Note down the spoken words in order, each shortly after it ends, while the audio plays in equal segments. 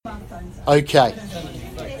Okay.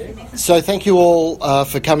 So thank you all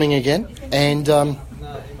for coming again, and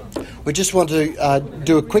we just want to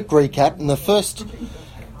do a quick recap. In the first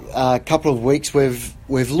couple of weeks, we've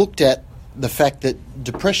looked at the fact that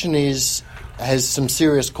depression has some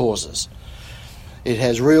serious causes. It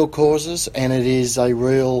has real causes, and it is a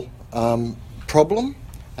real problem.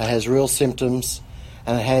 It has real symptoms,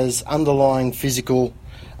 and it has underlying physical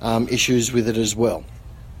issues with it as well.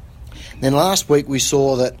 Then last week we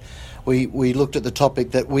saw that we looked at the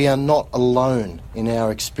topic that we are not alone in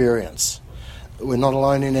our experience. We're not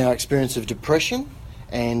alone in our experience of depression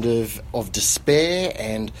and of despair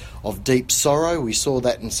and of deep sorrow. We saw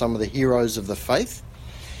that in some of the heroes of the faith.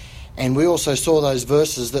 And we also saw those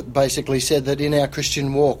verses that basically said that in our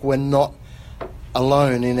Christian walk we're not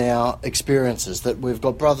alone in our experiences, that we've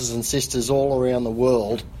got brothers and sisters all around the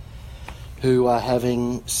world who are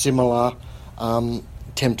having similar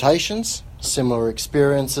temptations, similar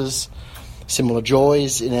experiences, similar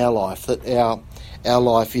joys in our life, that our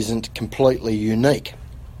life isn't completely unique.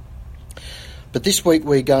 But this week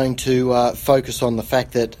we're going to focus on the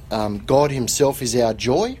fact that God himself is our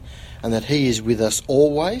joy, and that he is with us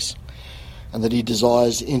always, and that he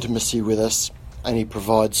desires intimacy with us, and he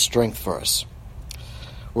provides strength for us.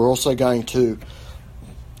 We're also going to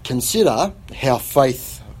consider how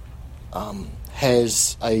faith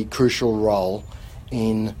has a crucial role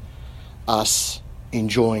in us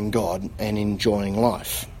enjoying God and enjoying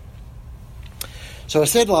life. So I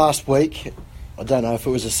said last week, I don't know if it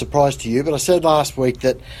was a surprise to you, but I said last week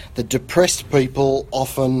that the depressed people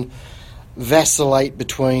often vacillate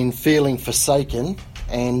between feeling forsaken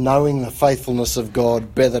and knowing the faithfulness of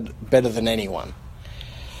God better than anyone.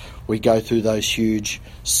 We go through those huge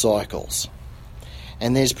cycles.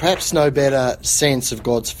 And there's perhaps no better sense of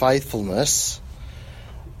God's faithfulness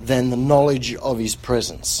than the knowledge of his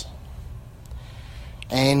presence.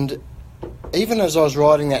 And even as I was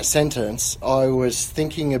writing that sentence, I was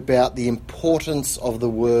thinking about the importance of the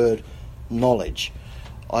word knowledge.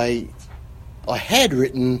 I had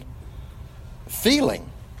written feeling.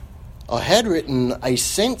 I had written a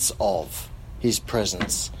sense of his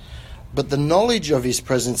presence. But the knowledge of his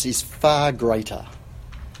presence is far greater,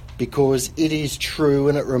 because it is true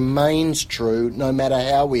and it remains true no matter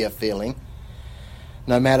how we are feeling,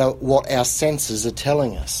 no matter what our senses are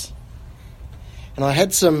telling us. And I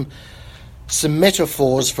had some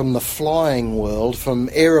metaphors from the flying world, from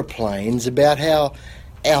aeroplanes, about how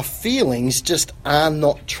our feelings just are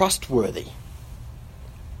not trustworthy.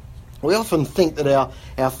 We often think that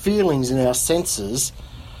our feelings and our senses,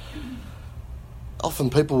 often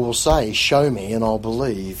people will say, show me and I'll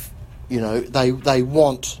believe. You know, they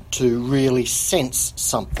want to really sense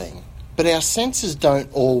something. But our senses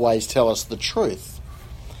don't always tell us the truth.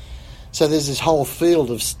 So there's this whole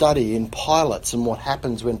field of study in pilots and what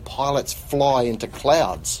happens when pilots fly into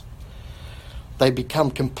clouds. They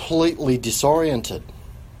become completely disoriented.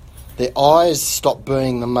 Their eyes stop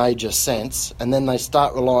being the major sense, and then they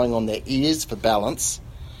start relying on their ears for balance.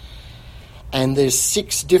 And there's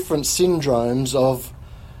 6 different syndromes of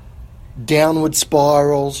downward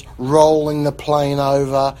spirals, rolling the plane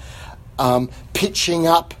over, pitching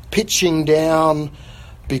up, pitching down,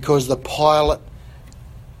 because the pilot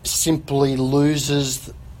simply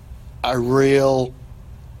loses a real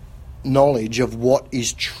knowledge of what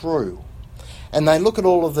is true. And they look at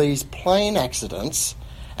all of these plane accidents,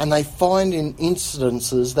 and they find in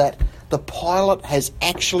incidences that the pilot has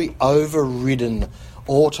actually overridden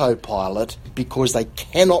autopilot because they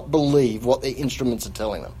cannot believe what their instruments are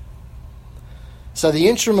telling them. So the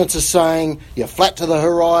instruments are saying you're flat to the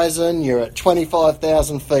horizon, you're at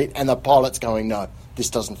 25,000 feet, and the pilot's going, no, this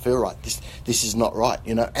doesn't feel right. This is not right,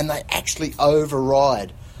 you know. And they actually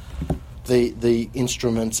override the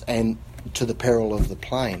instruments, and to the peril of the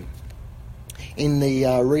plane. In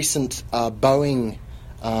the recent Boeing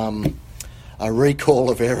recall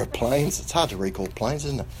of aeroplanes, it's hard to recall planes,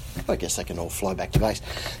 isn't it? I guess they can all fly back to base.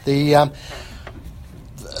 They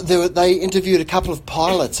interviewed a couple of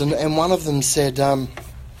pilots, and one of them said,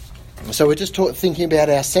 so we're just thinking about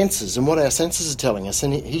our senses and what our senses are telling us,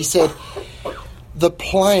 and he said, the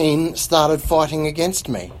plane started fighting against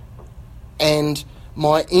me, and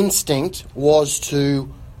my instinct was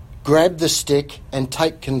to grab the stick and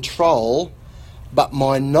take control, but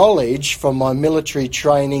my knowledge from my military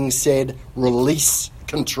training said release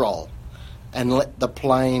control and let the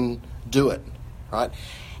plane do it, right?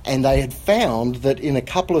 And they had found that in a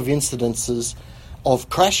couple of incidences of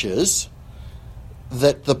crashes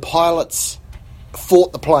that the pilots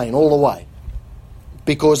fought the plane all the way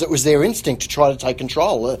because it was their instinct to try to take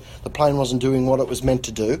control. The plane wasn't doing what it was meant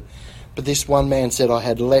to do. But this one man said, I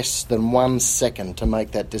had less than 1 second to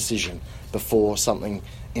make that decision before something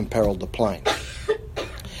imperiled the plane.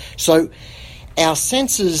 So our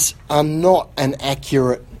senses are not an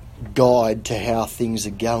accurate guide to how things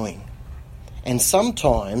are going. And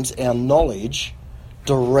sometimes our knowledge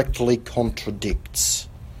directly contradicts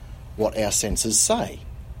what our senses say.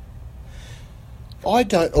 I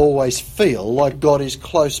don't always feel like God is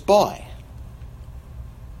close by.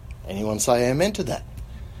 Anyone say amen to that?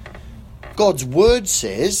 God's word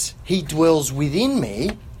says he dwells within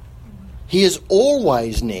me. He is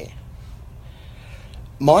always near.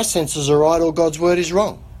 My senses are right or God's word is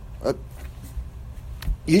wrong.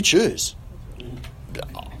 You choose.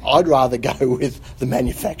 I'd rather go with the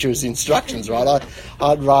manufacturer's instructions, right?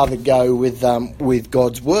 I'd rather go with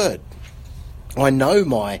God's word. I know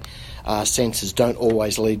my senses don't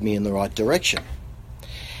always lead me in the right direction.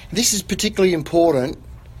 This is particularly important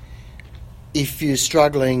if you're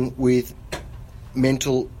struggling with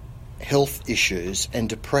mental health issues and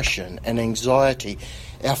depression and anxiety.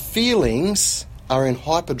 Our feelings are in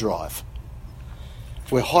hyperdrive.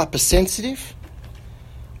 We're hypersensitive.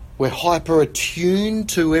 We're hyper attuned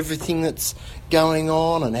to everything that's going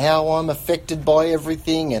on and how I'm affected by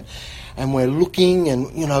everything, and we're looking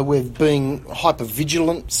and, we're being hyper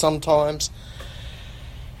vigilant sometimes.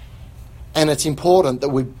 And it's important that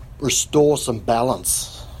we restore some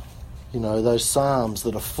balance. Those psalms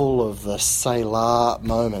that are full of the Selah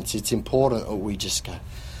moments, it's important that we just go,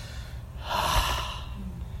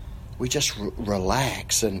 we just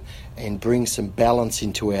relax and bring some balance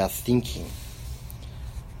into our thinking.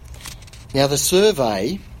 Now, the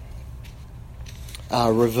survey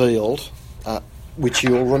revealed, which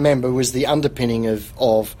you'll remember was the underpinning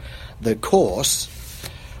of the course,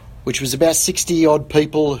 which was about 60-odd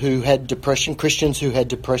people who had depression, Christians who had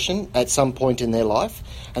depression at some point in their life,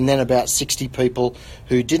 and then about 60 people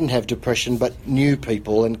who didn't have depression but knew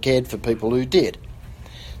people and cared for people who did.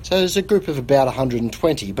 So there's a group of about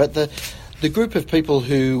 120. But the group of people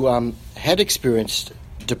who had experienced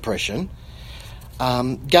depression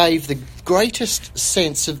gave the greatest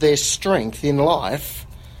sense of their strength in life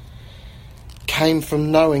came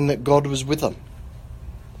from knowing that God was with them.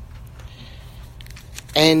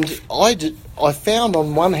 And I found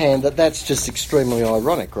on one hand that that's just extremely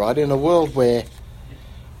ironic, right? In a world where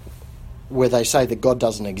they say that God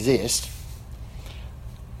doesn't exist,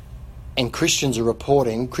 and Christians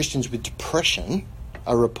with depression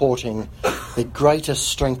are reporting the greatest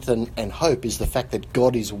strength and hope is the fact that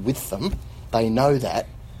God is with them. They know that.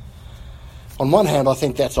 On one hand, I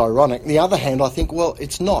think that's ironic. On the other hand, I think, well,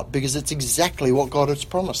 it's not, because it's exactly what God has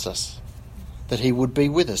promised us, that he would be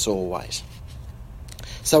with us always.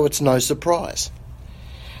 So it's no surprise.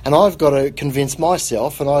 And I've got to convince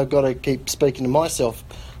myself, and I've got to keep speaking to myself,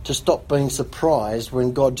 to stop being surprised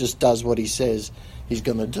when God just does what he says he's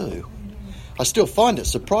going to do. I still find it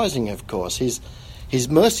surprising, of course. His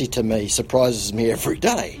mercy to me surprises me every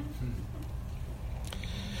day.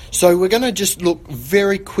 So we're going to just look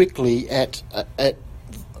very quickly at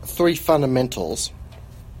 3 fundamentals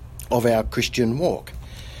of our Christian walk.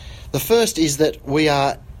 The first is that we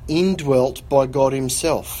are indwelt by God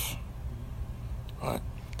himself. Right?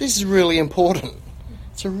 This is really important.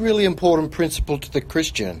 It's a really important principle to the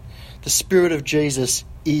Christian. The Spirit of Jesus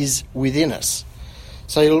is within us.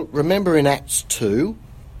 So you'll remember in Acts 2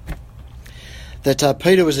 that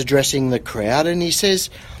Peter was addressing the crowd, and he says,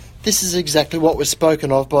 this is exactly what was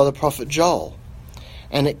spoken of by the prophet Joel.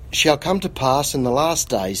 And it shall come to pass in the last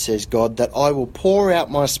days, says God, that I will pour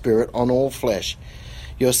out my Spirit on all flesh.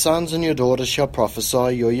 Your sons and your daughters shall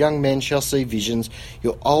prophesy, your young men shall see visions,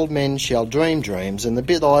 your old men shall dream dreams. And the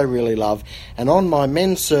bit I really love, and on my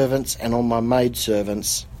men servants and on my maid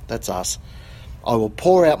servants, that's us, I will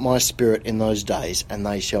pour out my Spirit in those days, and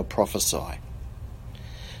they shall prophesy.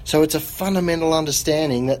 So it's a fundamental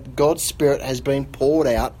understanding that God's Spirit has been poured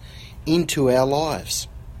out into our lives.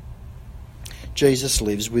 Jesus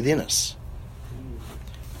lives within us.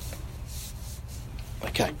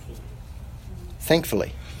 Okay.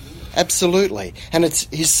 Thankfully. Absolutely. And it's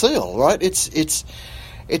his seal, right? It's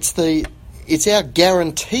our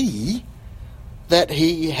guarantee that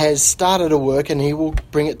he has started a work and he will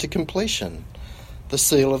bring it to completion. The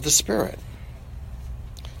seal of the Spirit.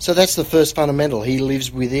 So that's the first fundamental. He lives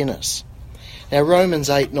within us. Now Romans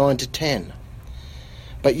 8:9-10.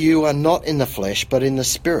 But you are not in the flesh, but in the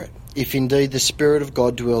Spirit, if indeed the Spirit of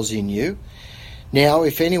God dwells in you. Now,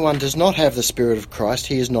 if anyone does not have the Spirit of Christ,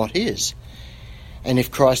 he is not his. And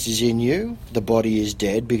if Christ is in you, the body is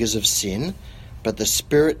dead because of sin, but the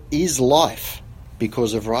Spirit is life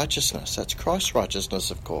because of righteousness. That's Christ's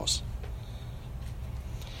righteousness, of course.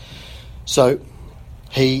 So,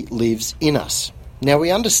 He lives in us. Now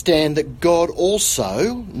we understand that God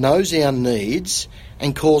also knows our needs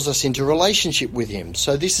and calls us into relationship with him.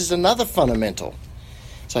 So this is another fundamental.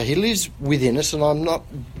 So he lives within us, and I'm not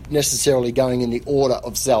necessarily going in the order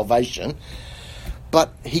of salvation,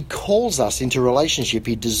 but he calls us into relationship.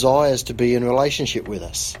 He desires to be in relationship with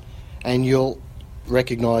us. And you'll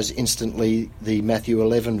recognise instantly the Matthew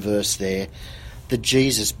 11 verse there, that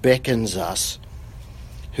Jesus beckons us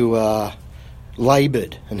who are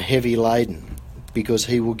laboured and heavy laden, because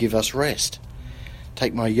he will give us rest.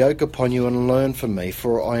 Take my yoke upon you and learn from me,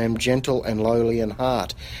 for I am gentle and lowly in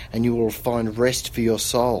heart, and you will find rest for your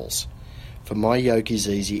souls. For my yoke is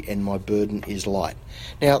easy and my burden is light.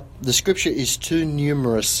 Now, the scripture is too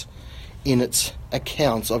numerous in its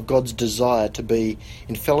accounts of God's desire to be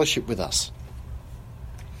in fellowship with us.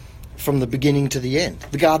 From the beginning to the end.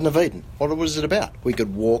 The Garden of Eden. What was it about? We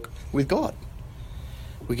could walk with God.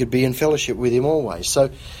 We could be in fellowship with him always. So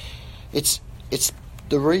it's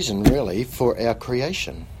the reason, really, for our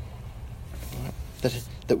creation. Right?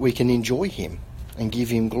 That we can enjoy him and give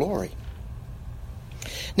him glory.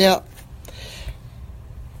 Now,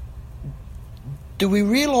 do we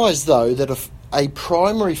realise, though, that a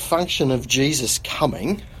primary function of Jesus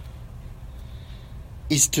coming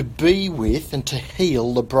is to be with and to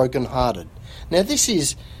heal the brokenhearted? Now, this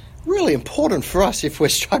is really important for us if we're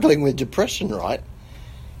struggling with depression, right?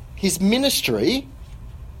 His ministry,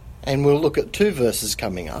 and we'll look at 2 verses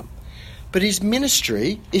coming up, but his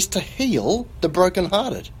ministry is to heal the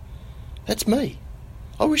brokenhearted. That's me.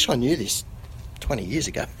 I wish I knew this 20 years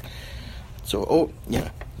ago. So,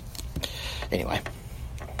 anyway,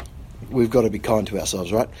 we've got to be kind to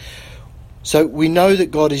ourselves, right? So we know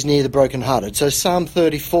that God is near the brokenhearted. So Psalm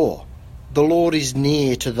 34, the Lord is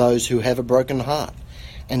near to those who have a broken heart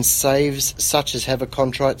and saves such as have a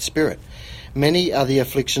contrite spirit. Many are the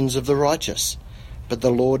afflictions of the righteous, but the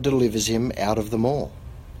Lord delivers him out of them all.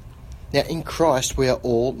 Now in Christ we are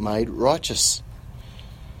all made righteous.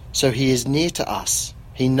 So he is near to us.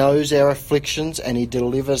 He knows our afflictions and he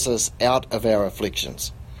delivers us out of our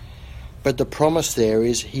afflictions. But the promise there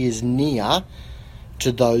is he is near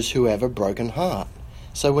to those who have a broken heart.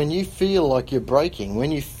 So when you feel like you're breaking,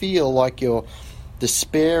 when you feel like you're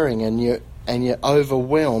despairing and you're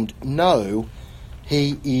overwhelmed, know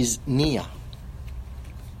he is near.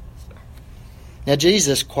 Now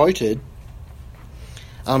Jesus quoted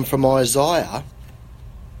from Isaiah,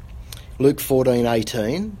 Luke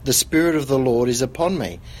 14:18, "The Spirit of the Lord is upon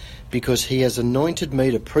me, because he has anointed me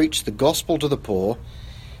to preach the gospel to the poor.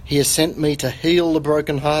 He has sent me to heal the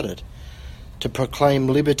brokenhearted, to proclaim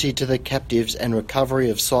liberty to the captives and recovery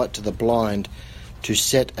of sight to the blind, to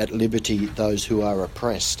set at liberty those who are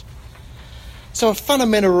oppressed." So a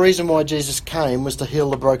fundamental reason why Jesus came was to heal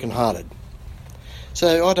the brokenhearted.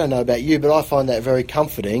 So I don't know about you, but I find that very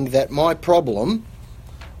comforting, that my problem,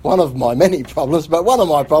 one of my many problems, but one of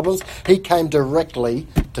my problems, he came directly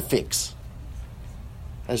to fix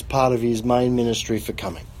as part of his main ministry for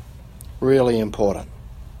coming. Really important.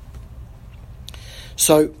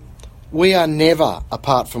 So we are never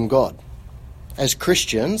apart from God. As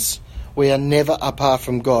Christians, we are never apart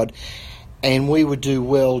from God, and we would do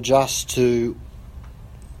well just to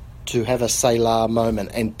have a Selah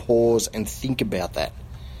moment and pause and think about that.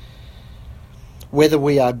 Whether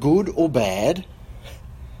we are good or bad,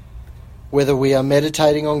 whether we are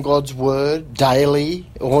meditating on God's word daily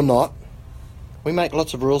or not, we make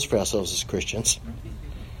lots of rules for ourselves as Christians,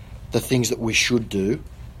 the things that we should do.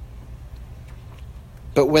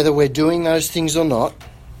 But whether we're doing those things or not,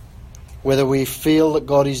 whether we feel that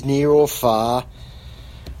God is near or far,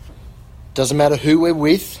 doesn't matter who we're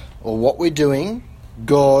with or what we're doing,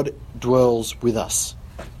 God dwells with us.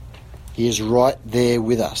 He is right there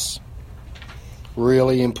with us.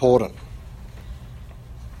 Really important.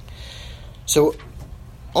 So,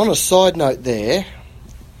 on a side note there,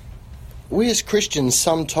 we as Christians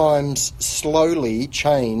sometimes slowly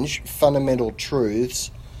change fundamental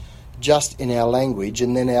truths just in our language,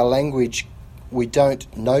 and then our language, we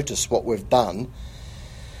don't notice what we've done.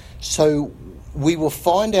 So we will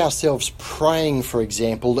find ourselves praying, for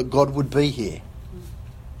example, that God would be here.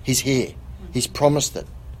 He's here. He's promised it.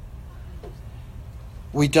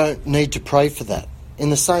 We don't need to pray for that. In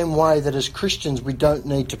the same way that as Christians we don't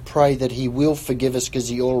need to pray that he will forgive us, because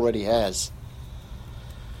he already has.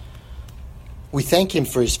 We thank him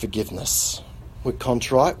for his forgiveness. We're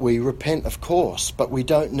contrite, we repent, of course, but we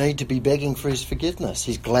don't need to be begging for his forgiveness.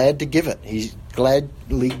 He's glad to give it. He's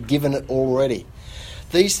gladly given it already.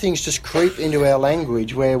 These things just creep into our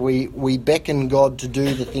language where we beckon God to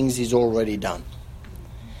do the things he's already done.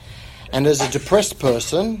 And as a depressed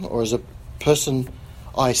person, or as a person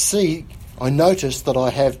I see I notice that I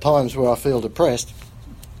have times where I feel depressed.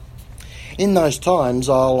 In those times,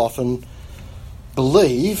 I'll often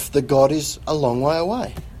believe that God is a long way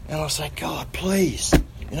away. And I'll say, God, please,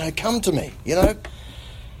 come to me,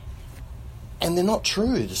 And they're not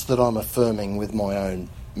truths that I'm affirming with my own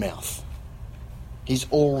mouth.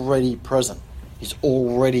 He's already present. He's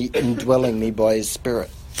already indwelling me by his Spirit.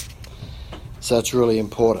 So it's really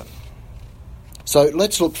important. So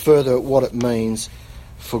let's look further at what it means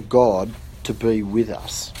for God to be with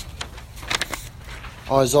us.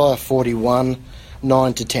 Isaiah 41,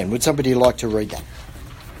 9 to 10. Would somebody like to read that?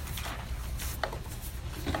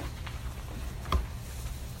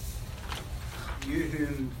 You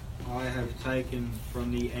whom I have taken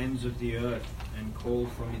from the ends of the earth and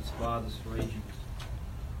called from its farthest regions,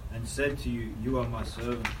 and said to you, you are my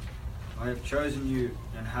servant. I have chosen you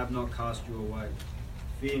and have not cast you away.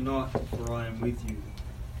 Fear not, for I am with you.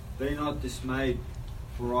 Be not dismayed,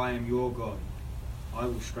 for I am your God. I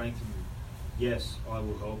will strengthen you. Yes, I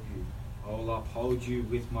will help you. I will uphold you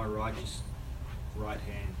with my righteous right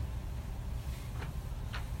hand.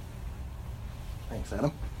 Thanks,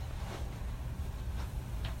 Adam.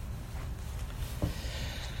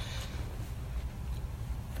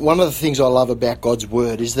 One of the things I love about God's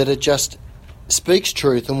Word is that it just speaks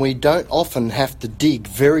truth, and we don't often have to dig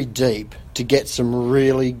very deep to get some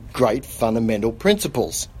really great fundamental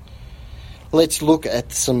principles. Let's look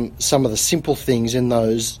at some of the simple things in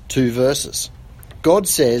those two verses. God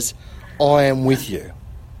says, I am with you.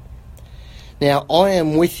 Now, I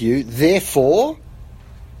am with you, therefore,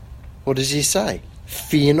 what does he say?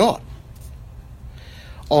 Fear not.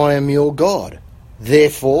 I am your God,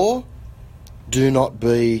 therefore, do not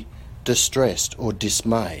be distressed or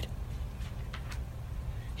dismayed.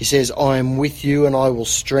 He says, I am with you and I will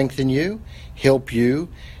strengthen you, help you,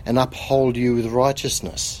 and uphold you with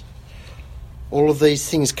righteousness. All of these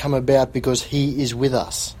things come about because he is with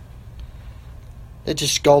us. They're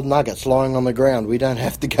just gold nuggets lying on the ground. We don't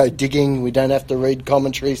have to go digging. We don't have to read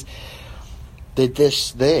commentaries. They're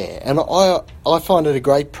just there. And I find it a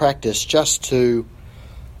great practice just to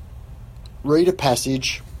read a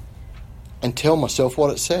passage and tell myself what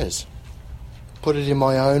it says. Put it in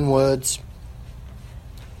my own words.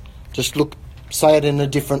 Just say it in a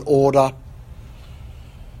different order.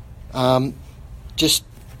 Just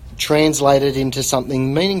translate it into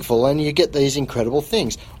something meaningful, and you get these incredible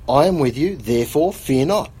things. I am with you, therefore fear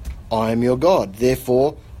not. I am your God,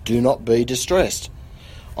 therefore do not be distressed.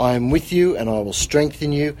 I am with you and I will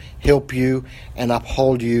strengthen you, help you, and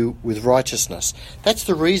uphold you with righteousness. That's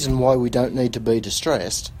the reason why we don't need to be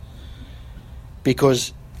distressed,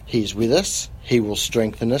 because he's with us, he will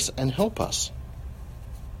strengthen us and help us.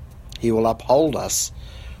 He will uphold us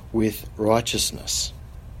with righteousness.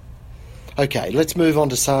 Okay, let's move on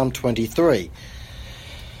to Psalm 23.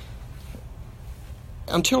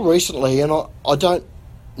 Until recently, and I don't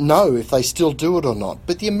know if they still do it or not,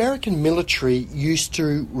 but the American military used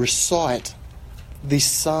to recite this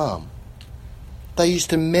psalm. They used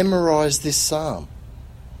to memorise this psalm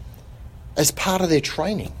as part of their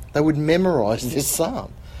training. They would memorise this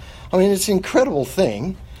psalm. I mean, it's an incredible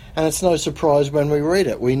thing, and it's no surprise when we read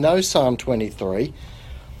it. We know Psalm 23,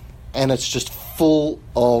 and it's just full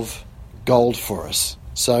of gold for us.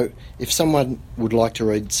 So if someone would like to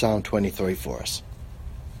read Psalm 23 for us.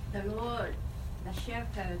 The Lord, the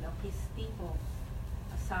shepherd of his people,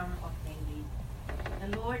 a psalm of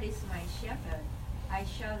David. The Lord is my shepherd, I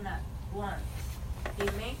shall not want. He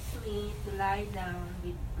makes me to lie down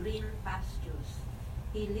with green pastures.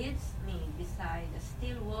 He leads me beside the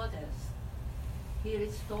still waters. He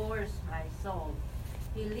restores my soul.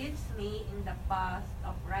 He leads me in the path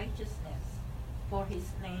of righteousness for his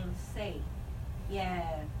name's sake. Yea,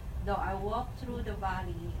 though I walk through the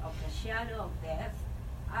valley of the shadow of death,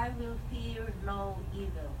 I will fear no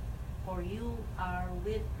evil, for you are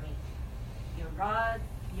with me. Your rod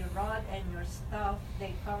and your staff,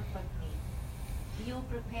 they comfort me. You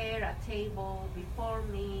prepare a table before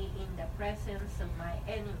me in the presence of my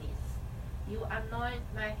enemies. You anoint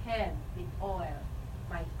my head with oil.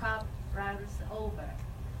 My cup runs over.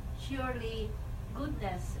 Surely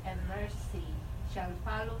goodness and mercy shall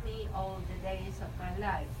follow me all the days of my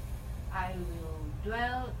life. I will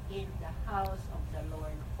dwell in the house of the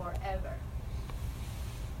Lord forever.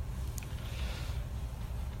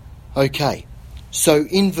 Okay, so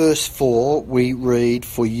in verse 4 we read,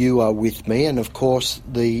 for you are with me, and of course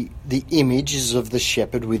the image is of the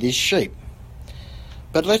shepherd with his sheep.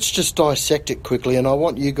 But let's just dissect it quickly, and I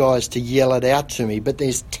want you guys to yell it out to me, but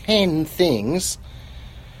there's 10 things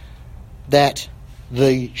that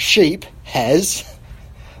the sheep has,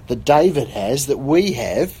 that David has, that we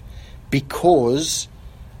have, because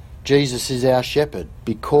Jesus is our shepherd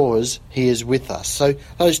because he is with us. So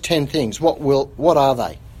those 10 things, what are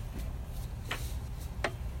they?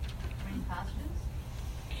 Green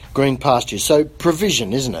pastures. Green pastures. So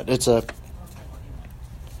provision, isn't it? It's a...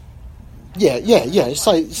 Yeah.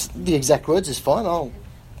 So the exact words is fine.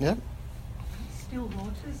 Yeah. Still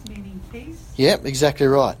waters, meaning peace. Yeah, exactly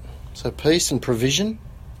right. So peace and provision.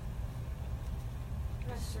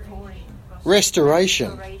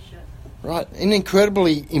 Restoration. Right. An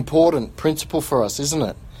incredibly important principle for us, isn't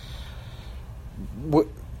it?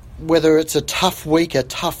 Whether it's a tough week, a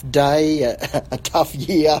tough day, a tough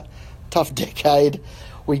year, tough decade,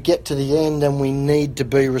 we get to the end and we need to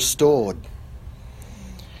be restored.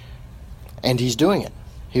 And he's doing it.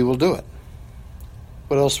 He will do it.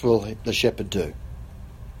 What else will the shepherd do?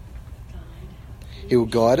 He will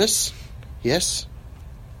guide us. Yes.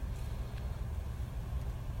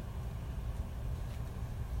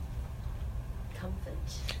 Comfort.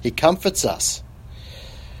 He comforts us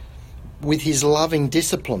with his loving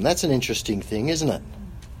discipline. That's an interesting thing, isn't it?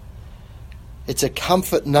 It's a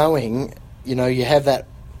comfort knowing, you have that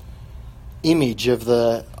image of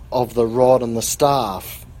the rod and the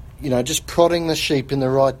staff, just prodding the sheep in the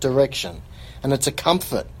right direction. And it's a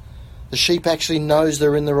comfort. The sheep actually knows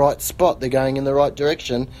they're in the right spot. They're going in the right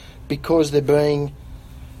direction because they're being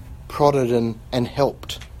prodded and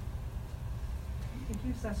helped. He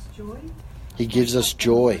gives us joy. He gives us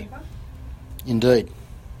joy. Indeed.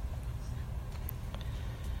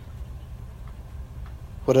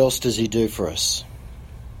 What else does he do for us?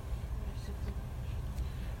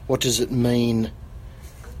 What does it mean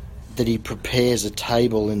that he prepares a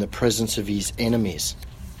table in the presence of his enemies?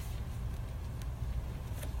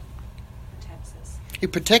 Protects us. He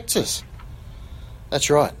protects us. That's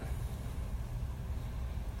right.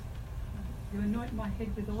 You anoint my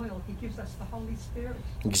head with oil. He gives us the Holy Spirit.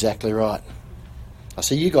 Exactly right. I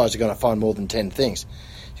see you guys are going to find more than 10 things.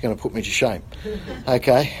 It's going to put me to shame.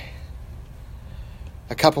 Okay.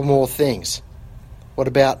 A couple more things. What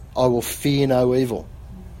about I will fear no evil?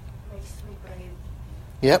 Makes me brave.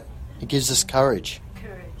 Yep. He gives us courage.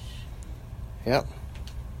 Courage. Yep.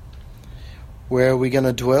 Where are we going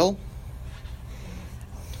to dwell?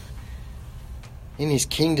 In his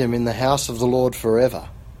kingdom, in the house of the Lord forever.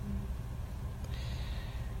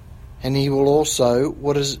 And he will also,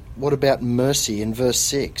 what about mercy in verse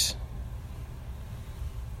 6?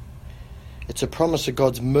 It's a promise of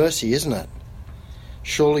God's mercy, isn't it?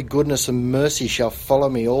 Surely goodness and mercy shall follow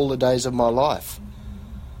me all the days of my life.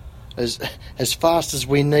 As fast as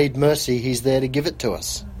we need mercy, he's there to give it to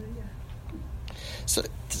us.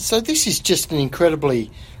 So this is just an incredibly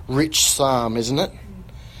rich psalm, isn't it?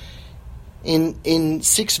 In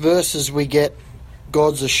 6 verses we get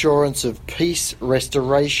God's assurance of peace,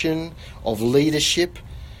 restoration, of leadership,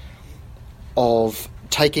 of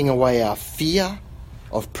taking away our fear,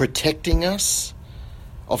 of protecting us,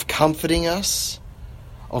 of comforting us,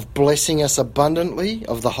 of blessing us abundantly,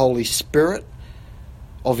 of the Holy Spirit,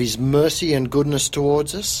 of his mercy and goodness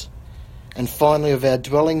towards us, and finally of our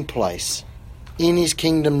dwelling place in his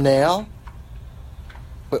kingdom now.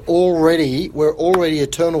 We're already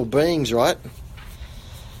eternal beings, right?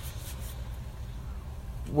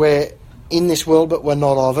 We're in this world, but we're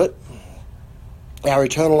not of it. Our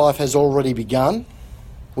eternal life has already begun.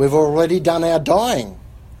 We've already done our dying.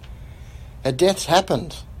 Our death's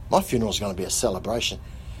happened. My funeral's going to be a celebration.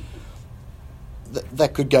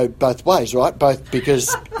 That could go both ways, right? Both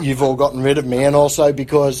because you've all gotten rid of me and also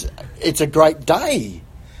because it's a great day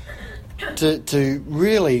to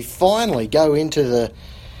really finally go into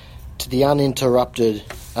the uninterrupted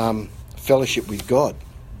fellowship with God.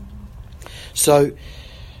 So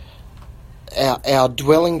our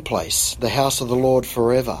dwelling place, the house of the Lord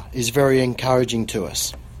forever, is very encouraging to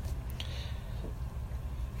us.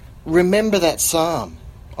 Remember that psalm.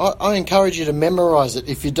 I encourage you to memorise it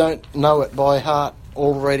if you don't know it by heart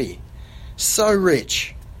already. So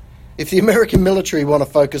rich. If the American military want to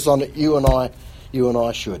focus on it, you and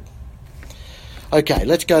I should. Okay,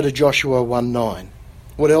 let's go to Joshua 1:9.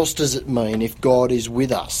 What else does it mean if God is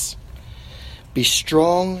with us? Be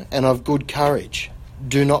strong and of good courage.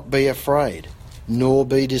 Do not be afraid, nor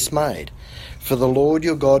be dismayed, for the Lord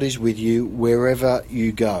your God is with you wherever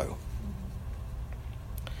you go.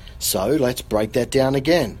 So let's break that down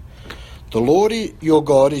again. The Lord your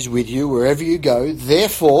God is with you wherever you go.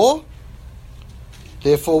 Therefore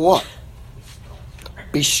what?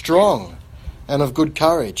 Be strong and of good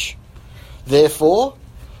courage. Therefore,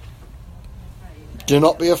 do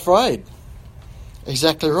not be afraid.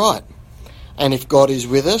 Exactly right. And if God is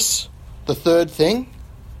with us, the third thing,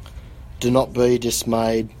 do not be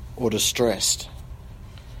dismayed or distressed.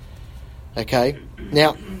 Okay?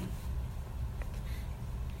 Now,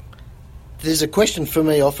 there's a question for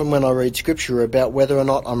me often when I read Scripture about whether or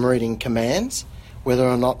not I'm reading commands, whether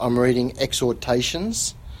or not I'm reading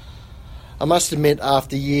exhortations. I must admit,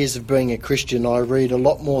 after years of being a Christian, I read a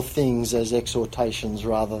lot more things as exhortations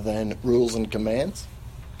rather than rules and commands,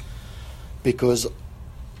 because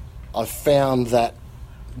I've found that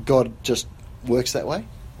God just works that way.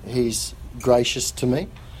 He's gracious to me,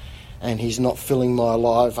 and He's not filling my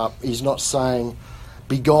life up. He's not saying,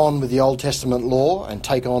 be gone with the Old Testament law and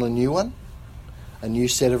take on a new one, a new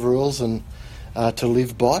set of rules and to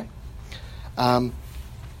live by.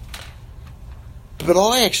 But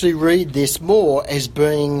I actually read this more as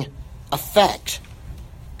being a fact.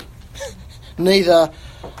 Neither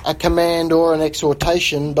a command or an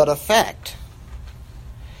exhortation, but a fact.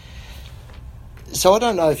 So I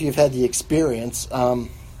don't know if you've had the experience,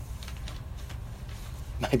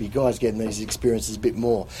 maybe guys getting these experiences a bit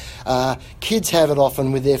more. Kids have it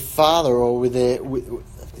often with their father or with their...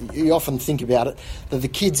 you often think about it, that the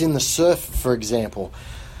kids in the surf, for example,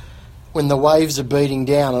 when the waves are beating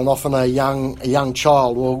down, and often a young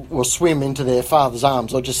child will swim into their father's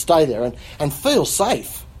arms or just stay there and feel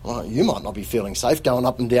safe. Well, you might not be feeling safe going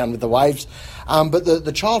up and down with the waves, but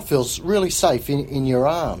the child feels really safe in your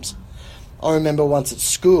arms. I remember once at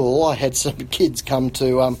school I had some kids come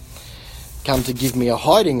to give me a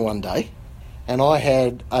hiding one day, and I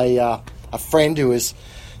had a friend who was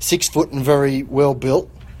 6 foot and very well built,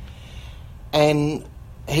 and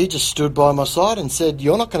he just stood by my side and said,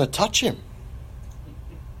 "You're not going to touch him."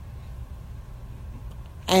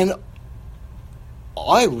 And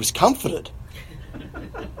I was comforted.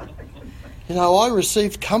 I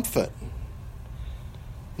received comfort.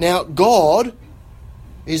 Now, God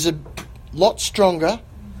is a lot stronger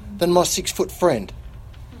than my 6 foot friend.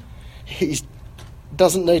 He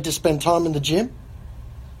doesn't need to spend time in the gym,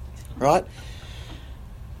 right?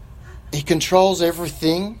 He controls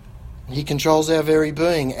everything. He controls our very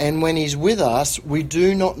being. And when He's with us, we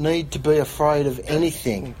do not need to be afraid of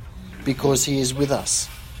anything because He is with us.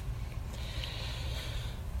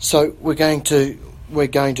 So we're going to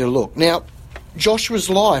look. Now, Joshua's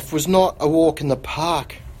life was not a walk in the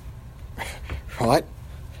park, right?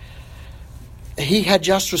 He had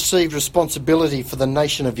just received responsibility for the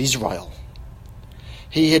nation of Israel.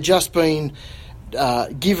 He had just been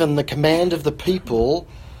given the command of the people,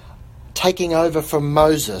 taking over from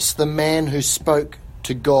Moses, the man who spoke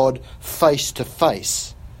to God face to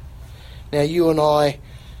face. Now, you and I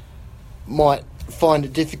might find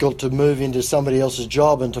it difficult to move into somebody else's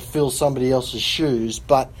job and to fill somebody else's shoes,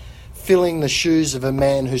 but filling the shoes of a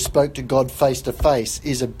man who spoke to God face to face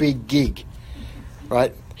is a big gig,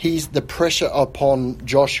 right? The pressure upon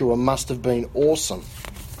Joshua must have been awesome.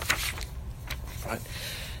 Right.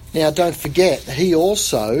 Now, don't forget, he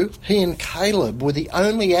and Caleb were the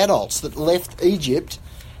only adults that left Egypt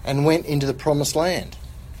and went into the Promised Land.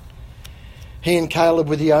 He and Caleb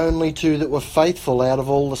were the only two that were faithful out of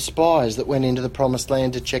all the spies that went into the Promised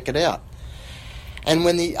Land to check it out. And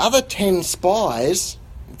when the other 10 spies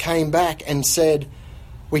came back and said,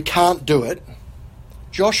 "We can't do it,"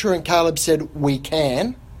 Joshua and Caleb said, "We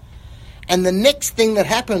can." And the next thing that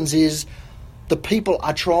happens is the people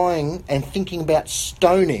are trying and thinking about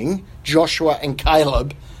stoning Joshua and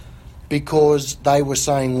Caleb because they were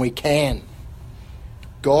saying, "We can."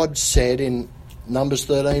 God said in Numbers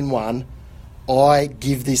 13:1, "I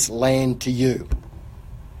give this land to you."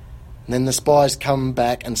 And then the spies come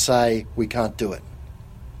back and say, "We can't do it."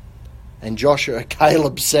 And Joshua,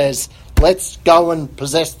 Caleb says, "Let's go and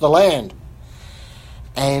possess the land."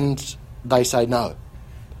 And they say no.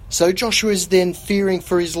 So Joshua is then fearing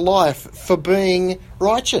for his life for being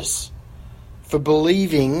righteous, for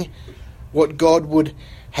believing what God would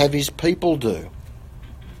have his people do.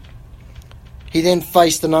 He then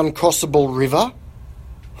faced an uncrossable river,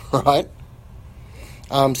 right?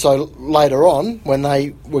 So later on, when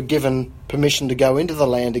they were given permission to go into the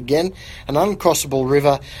land again, an uncrossable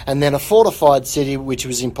river, and then a fortified city which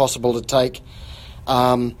was impossible to take,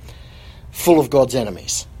 full of God's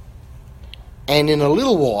enemies. And in a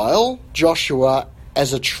little while, Joshua,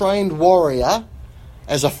 as a trained warrior,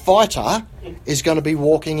 as a fighter, is going to be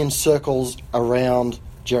walking in circles around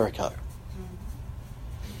Jericho.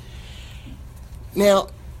 Now,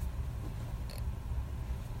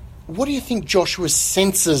 what do you think Joshua's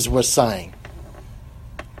senses were saying?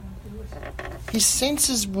 His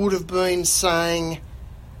senses would have been saying,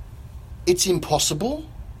 it's impossible.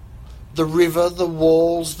 The river, the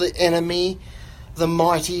walls, the enemy, the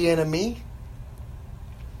mighty enemy.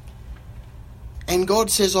 And God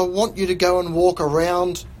says, I want you to go and walk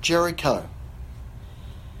around Jericho.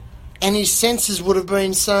 And his senses would have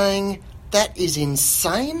been saying, that is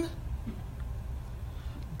insane.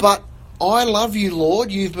 But I love you,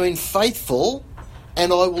 Lord. You've been faithful,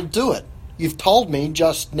 and I will do it. You've told me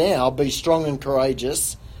just now, be strong and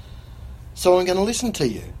courageous, so I'm going to listen to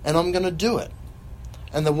you, and I'm going to do it.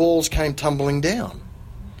 And the walls came tumbling down.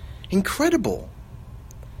 Incredible.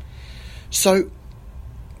 So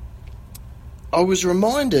I was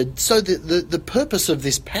reminded, so the purpose of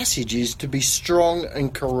this passage is to be strong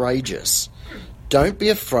and courageous. Don't be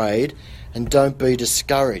afraid and don't be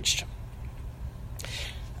discouraged.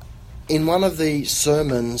 In one of the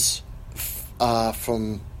sermons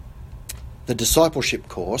from the discipleship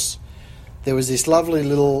course, there was this lovely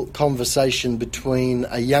little conversation between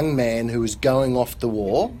a young man who was going off to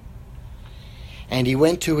war, and he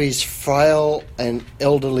went to his frail and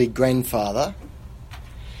elderly grandfather,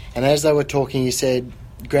 and as they were talking he said,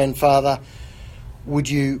 "Grandfather, would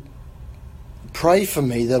you pray for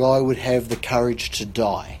me that I would have the courage to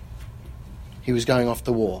die?" He was going off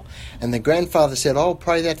to war. And the grandfather said, "I'll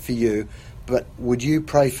pray that for you, but would you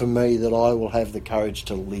pray for me that I will have the courage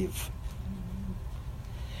to live?"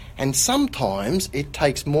 And sometimes it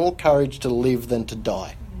takes more courage to live than to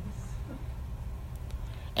die.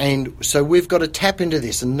 And so we've got to tap into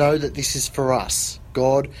this and know that this is for us.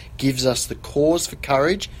 God gives us the cause for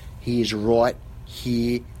courage. He is right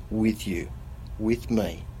here with you, with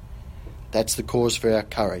me. That's the cause for our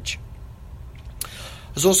courage.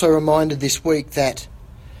 I was also reminded this week that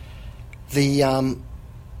the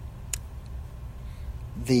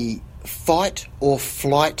fight or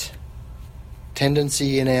flight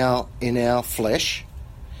tendency in our flesh,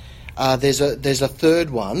 there's a third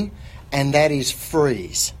one, and that is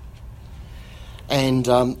freeze. And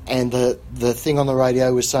the thing on the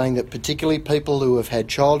radio was saying that particularly people who have had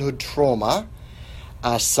childhood trauma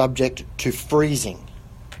are subject to freezing.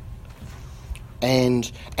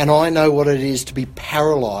 And I know what it is to be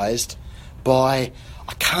paralysed by,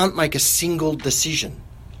 I can't make a single decision.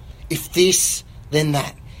 If this, then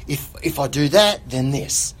that. If I do that, then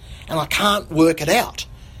this. And I can't work it out.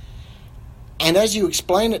 And as you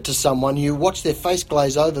explain it to someone, you watch their face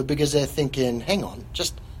glaze over because they're thinking, hang on,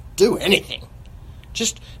 just do anything.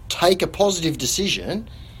 Just take a positive decision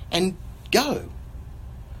and go.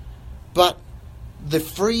 But the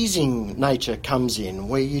freezing nature comes in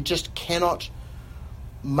where you just cannot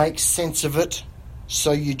make sense of it,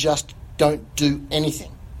 so you just don't do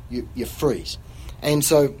anything. You freeze. And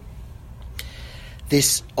so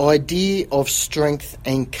this idea of strength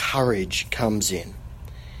and courage comes in.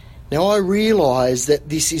 Now I realise that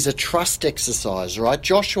this is a trust exercise, right?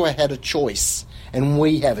 Joshua had a choice and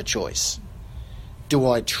we have a choice. Do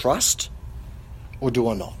I trust or do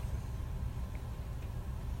I not?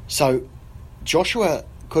 So Joshua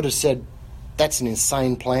could have said, "That's an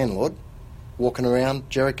insane plan, Lord, walking around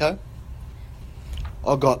Jericho.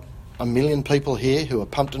 I've got 1 million people here who are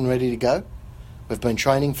pumped and ready to go. We've been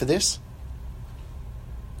training for this.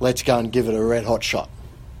 Let's go and give it a red hot shot."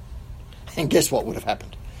 And guess what would have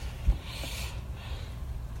happened?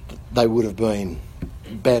 They would have been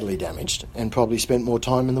badly damaged and probably spent more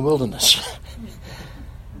time in the wilderness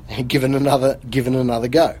and given another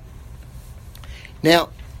go. Now,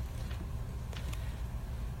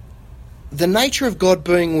 the nature of God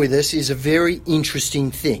being with us is a very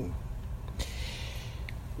interesting thing.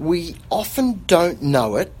 We often don't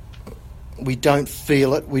know it, we don't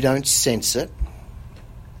feel it, we don't sense it.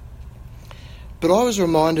 But I was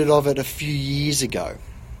reminded of it a few years ago.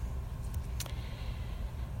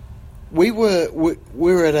 We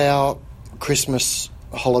were at our Christmas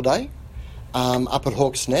holiday up at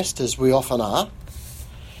Hawke's Nest, as we often are,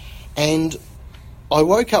 and I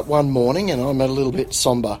woke up one morning, and I'm a little bit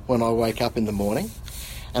sombre when I wake up in the morning,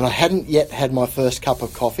 and I hadn't yet had my first cup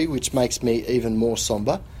of coffee, which makes me even more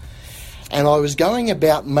sombre. And I was going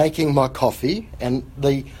about making my coffee, and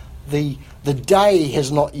the day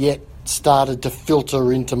has not yet started to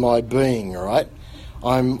filter into my being. Right,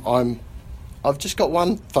 I've just got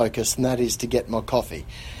one focus, and that is to get my coffee,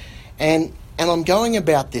 and I'm going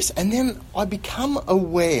about this, and then I become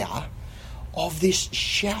aware of this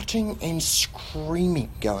shouting and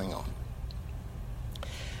screaming going on.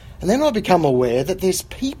 And then I become aware that there's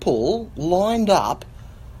people lined up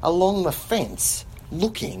along the fence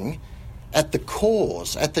looking at the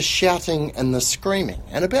cause, at the shouting and the screaming.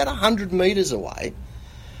 And about 100 metres away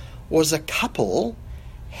was a couple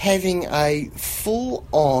having a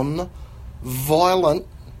full-on violent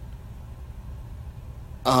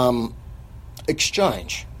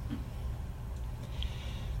exchange.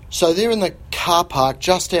 So they're in the car park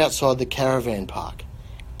just outside the caravan park,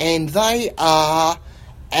 and they are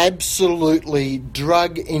absolutely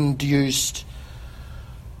drug-induced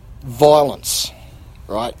violence,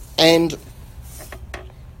 right? And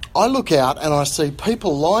I look out and I see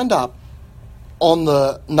people lined up on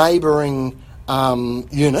the neighbouring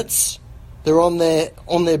units. They're on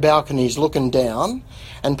their balconies looking down,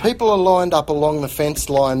 and people are lined up along the fence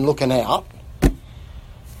line looking out.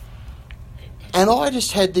 And I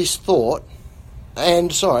just had this thought, and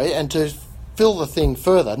to fill the thing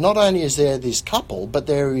further, not only is there this couple, but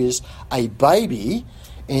there is a baby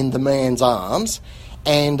in the man's arms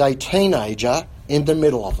and a teenager in the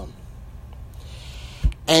middle of them.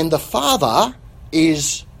 And the father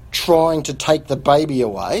is trying to take the baby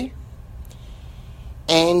away,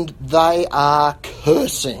 and they are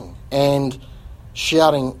cursing and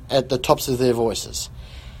shouting at the tops of their voices.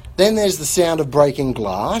 Then there's the sound of breaking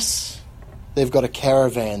glass. They've got a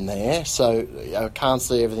caravan there, so I can't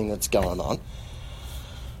see everything that's going on.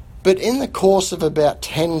 But in the course of about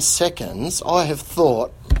 10 seconds, I have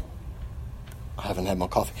thought, I haven't had my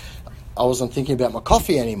coffee. I wasn't thinking about my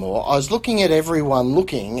coffee anymore. I was looking at everyone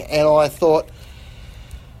looking, and I thought,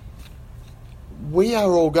 we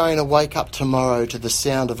are all going to wake up tomorrow to the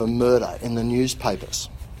sound of a murder in the newspapers.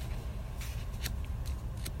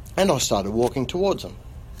 And I started walking towards them.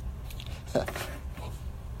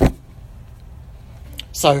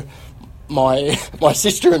 So my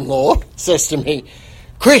sister-in-law says to me,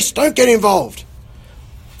 "Chris, don't get involved."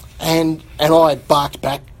 And I barked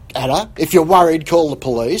back at her, "If you're worried, call the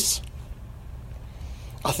police."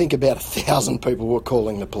 I think about 1,000 people were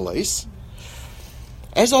calling the police.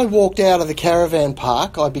 As I walked out of the caravan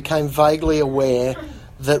park, I became vaguely aware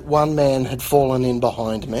that one man had fallen in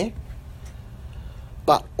behind me.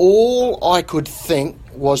 But all I could think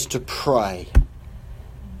was to pray.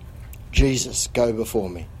 Jesus, go before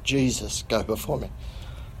me. Jesus, go before me.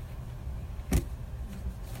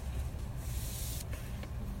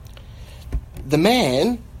 The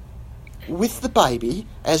man with the baby,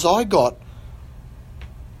 as I got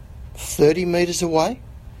 30 metres away,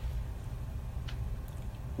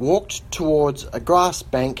 walked towards a grass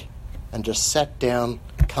bank and just sat down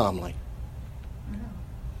calmly.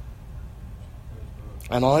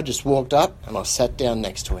 And I just walked up and I sat down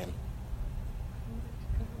next to him.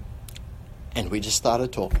 And we just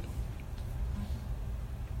started talking.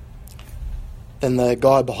 Then the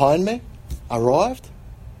guy behind me arrived,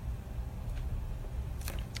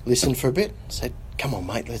 listened for a bit, said, "Come on,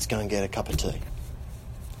 mate, let's go and get a cup of tea."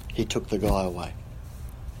 He took the guy away.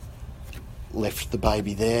 Left the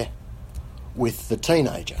baby there with the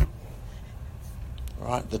teenager.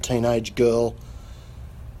 Right, the teenage girl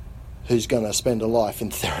who's going to spend her life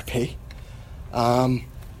in therapy.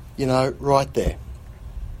 Right there.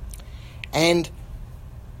 And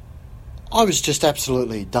I was just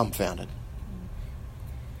absolutely dumbfounded.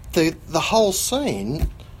 The whole scene,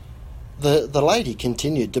 the lady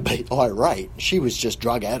continued to be irate. She was just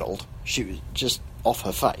drug-addled. She was just off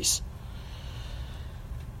her face.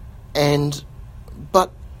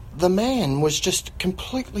 But the man was just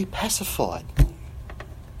completely pacified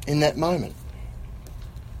in that moment.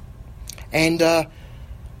 And, an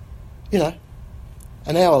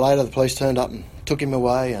hour later the police turned up and took him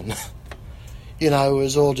away, and, it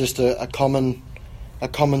was all just a common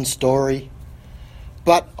story.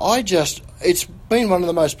 But it's been one of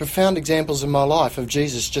the most profound examples in my life of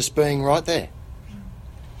Jesus just being right there.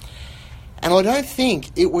 And I don't think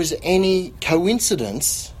it was any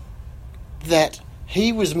coincidence that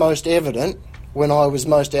he was most evident when I was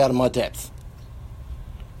most out of my depth.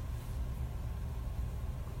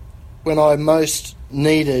 When I most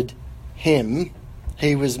needed him,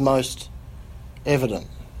 he was most evident.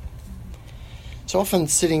 So often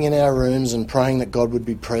sitting in our rooms and praying that God would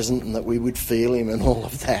be present and that we would feel him and all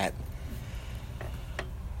of that.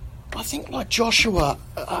 I think like Joshua,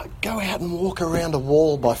 go out and walk around a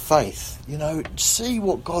wall by faith. See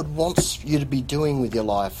what God wants you to be doing with your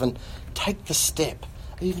life and take the step,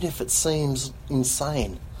 even if it seems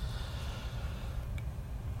insane,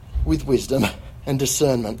 with wisdom and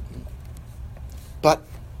discernment. But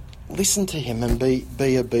listen to him and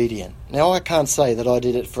be obedient. Now, I can't say that I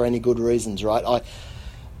did it for any good reasons, right?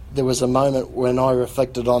 There was a moment when I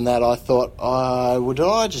reflected on that. I thought, did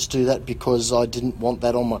I just do that because I didn't want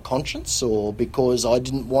that on my conscience, or because I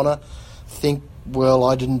didn't want to think, well,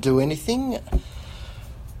 I didn't do anything?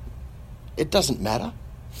 It doesn't matter,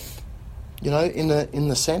 in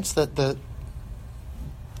the sense that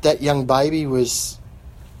that young baby was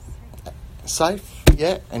safe,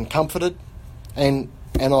 and comforted, and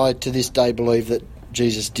I to this day believe that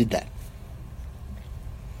Jesus did that.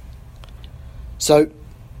 So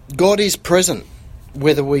God is present,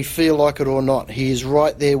 whether we feel like it or not. He is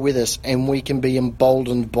right there with us, and we can be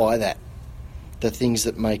emboldened by that, the things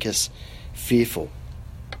that make us fearful.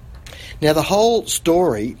 Now, the whole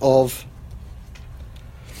story of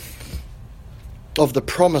the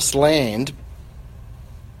promised land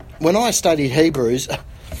when I studied Hebrews,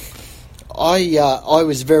 I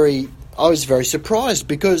was very surprised,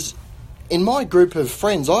 because in my group of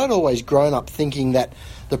friends, I'd always grown up thinking that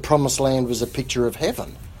the Promised Land was a picture of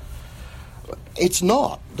heaven. It's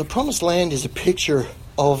not. The Promised Land is a picture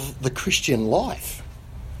of the Christian life.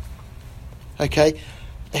 Okay?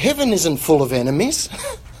 Heaven isn't full of enemies.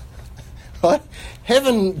 Right?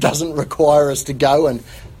 Heaven doesn't require us to go and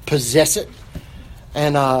possess it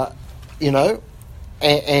and,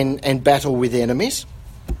 and battle with enemies.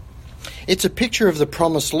 It's a picture of the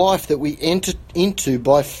promised life that we enter into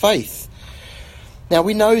by faith. Now,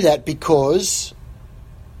 we know that because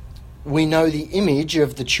we know the image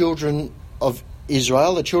of the children of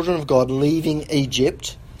Israel, the children of God, leaving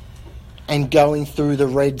Egypt and going through the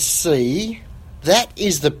Red Sea. That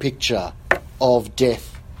is the picture of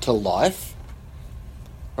death to life.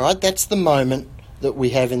 Right? That's the moment that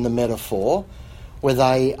we have in the metaphor, where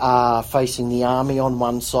they are facing the army on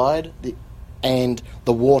one side and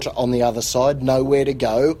the water on the other side, nowhere to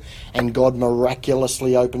go, and God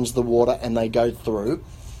miraculously opens the water and they go through.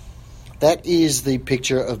 That is the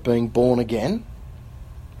picture of being born again.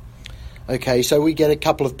 Okay, so we get a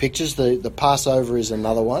couple of pictures. The Passover is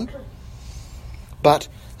another one. But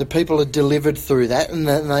the people are delivered through that, and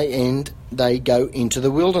then they go into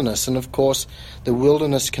the wilderness. And of course, the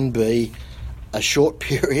wilderness can be a short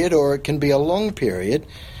period or it can be a long period.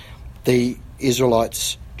 The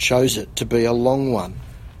Israelites chose it to be a long one.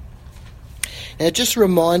 Now, it just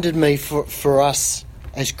reminded me for us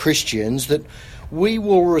as Christians that we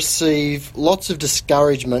will receive lots of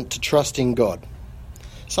discouragement to trust in God.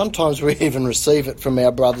 Sometimes we even receive it from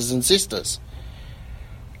our brothers and sisters.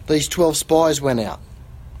 These 12 spies went out.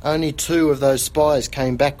 Only 2 of those spies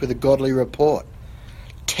came back with a godly report.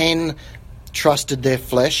 10 trusted their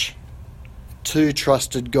flesh. 2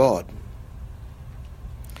 trusted God.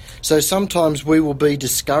 So sometimes we will be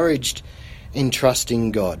discouraged in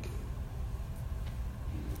trusting God.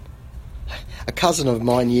 A cousin of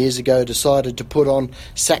mine years ago decided to put on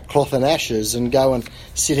sackcloth and ashes and go and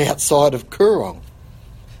sit outside of Coorong.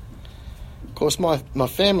 Of course, my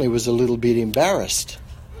family was a little bit embarrassed.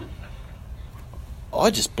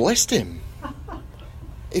 I just blessed him.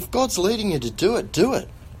 If God's leading you to do it, do it.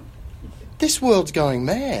 This world's going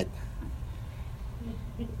mad.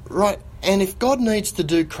 Right? And if God needs to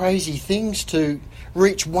do crazy things to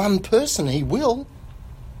reach one person, he will.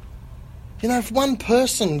 You know, if one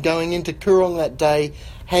person going into Coorong that day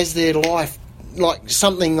has their life like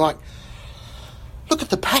something like, look at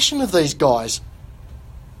the passion of these guys.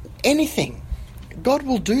 Anything. God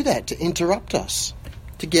will do that to interrupt us,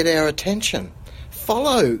 to get our attention.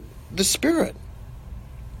 Follow the Spirit.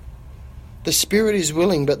 The Spirit is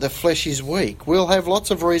willing, but the flesh is weak. We'll have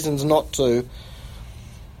lots of reasons not to,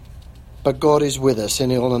 but God is with us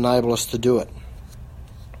and he'll enable us to do it.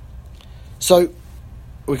 So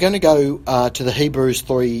we're going to go to the Hebrews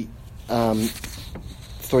 3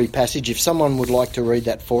 passage. If someone would like to read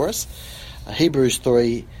that for us. Hebrews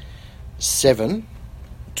 3, 7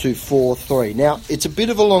 to 4, 3. Now, it's a bit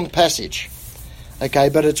of a long passage, okay,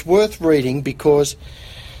 but it's worth reading because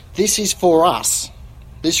this is for us.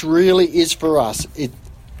 This really is for us.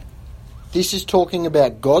 This is talking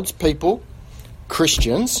about God's people,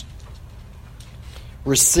 Christians,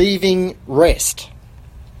 receiving rest.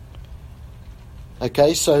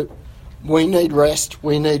 Okay, so we need rest,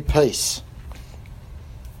 we need peace.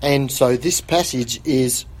 And so this passage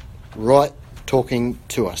is right talking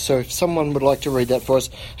to us. So if someone would like to read that for us,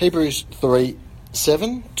 Hebrews 3,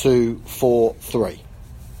 7 to 4, 3.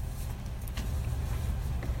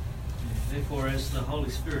 Therefore, as the Holy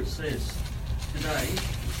Spirit says, today,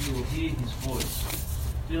 if you will hear his voice,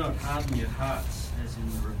 do not harden your hearts as in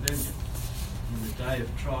the rebellion, in the day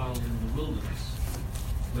of trial in the wilderness,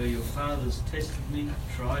 where your fathers tested me,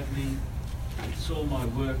 tried me, and saw my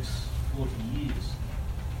works 40 years.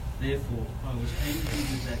 Therefore, I was angry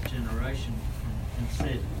with that generation and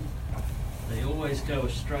said, they always go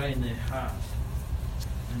astray in their heart,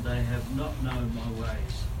 and they have not known my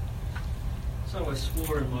ways. So I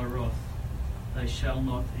swore in my wrath, they shall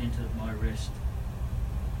not enter my rest.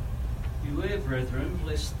 Beware, brethren,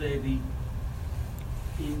 lest there be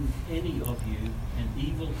in any of you an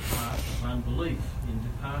evil heart of unbelief in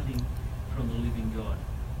departing from the living God.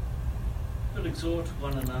 But exhort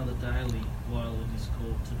one another daily while it is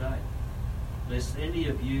called today, lest any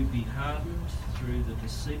of you be hardened through the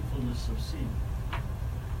deceitfulness of sin.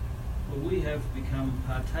 For we have become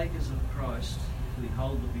partakers of Christ if we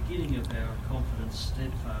hold the beginning of our confidence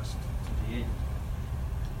steadfast to the end.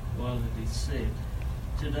 While it is said,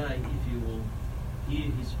 today if you will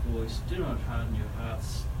hear his voice, do not harden your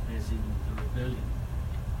hearts as in the rebellion.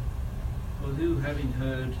 For who, having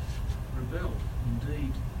heard, rebelled?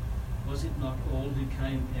 Indeed, was it not all who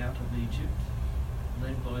came out of Egypt,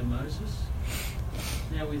 led by Moses?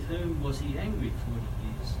 Now with whom was he angry 40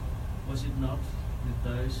 years? Was it not with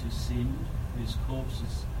those who sinned, whose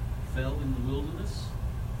corpses fell in the wilderness?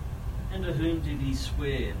 And to whom did he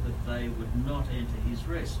swear that they would not enter his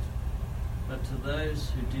rest, but to those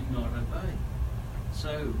who did not obey?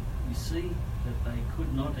 So we see that they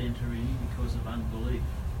could not enter in because of unbelief.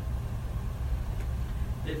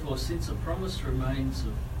 Therefore, since a promise remains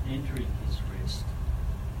of entering his rest,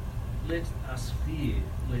 let us fear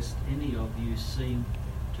lest any of you seem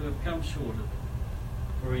to have come short of it.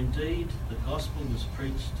 For indeed the gospel was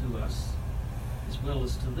preached to us as well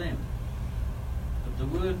as to them. But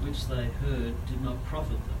the word which they heard did not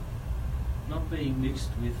profit them, not being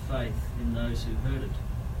mixed with faith in those who heard it.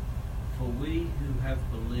 For we who have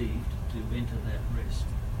believed do enter that rest.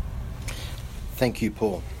 Thank you,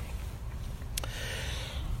 Paul.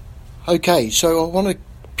 Okay, so I want to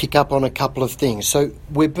pick up on a couple of things. So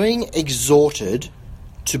we're being exhorted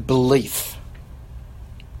to belief,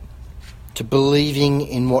 to believing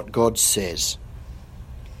in what God says,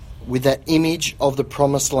 with that image of the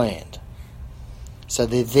promised land. So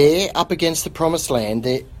they're there up against the promised land.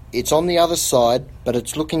 It's on the other side, but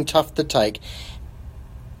it's looking tough to take.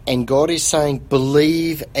 And God is saying,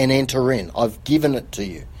 believe and enter in. I've given it to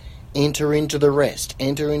you. Enter into the rest.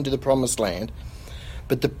 Enter into the promised land.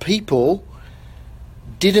 But the people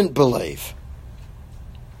didn't believe.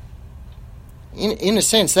 In a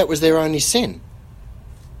sense, that was their only sin.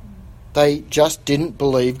 They just didn't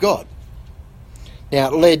believe God. Now,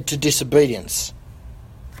 it led to disobedience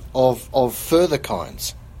of further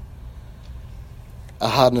kinds. A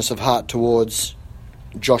hardness of heart towards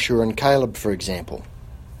Joshua and Caleb, for example.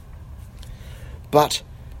 But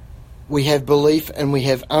we have belief and we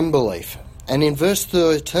have unbelief. And in verse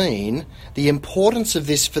 13, the importance of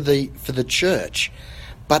this for the church,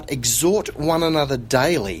 but exhort one another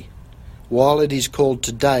daily, while it is called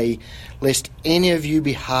today, lest any of you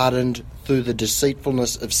be hardened through the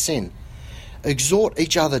deceitfulness of sin. Exhort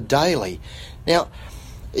each other daily. Now,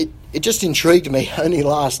 it just intrigued me only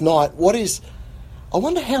last night. I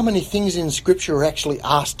wonder how many things in Scripture are actually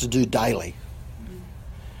asked to do daily.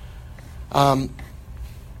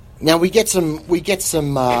 Now we get some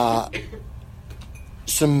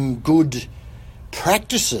good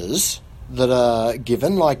practices that are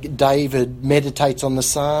given, like David meditates on the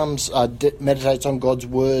Psalms, meditates on God's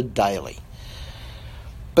Word daily.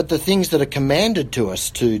 But the things that are commanded to us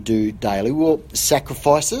to do daily, well,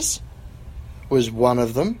 sacrifices was one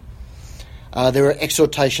of them. There are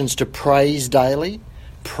exhortations to praise daily,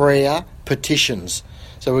 prayer, petitions.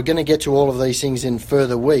 So we're going to get to all of these things in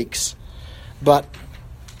further weeks. But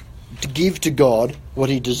to give to God what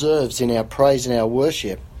he deserves in our praise and our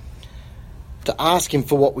worship, to ask him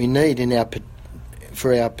for what we need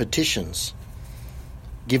for our petitions.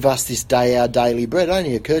 Give us this day our daily bread. It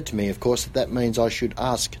only occurred to me, of course, that means I should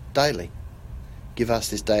ask daily. Give us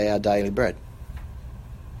this day our daily bread.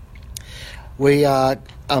 We are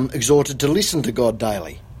exhorted to listen to God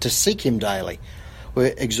daily, to seek him daily.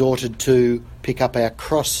 We're exhorted to pick up our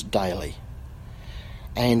cross daily.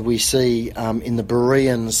 And we see in the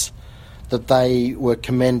Bereans that they were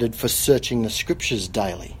commended for searching the Scriptures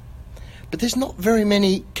daily. But there's not very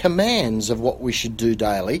many commands of what we should do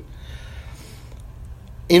daily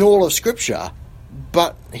in all of Scripture.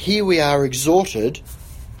 But here we are exhorted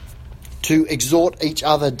to exhort each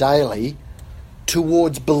other daily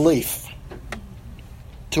towards belief,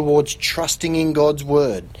 towards trusting in God's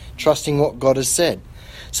Word, trusting what God has said.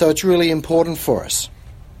 So it's really important for us.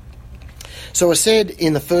 So I said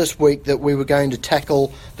in the first week that we were going to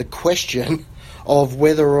tackle the question of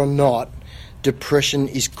whether or not depression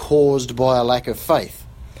is caused by a lack of faith.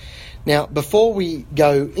 Now, before we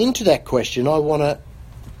go into that question, I want to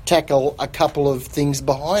tackle a couple of things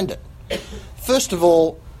behind it. First of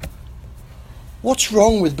all, what's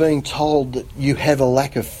wrong with being told that you have a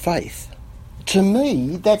lack of faith? To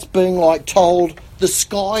me, that's being like told the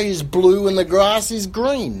sky is blue and the grass is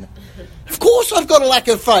green. Of course I've got a lack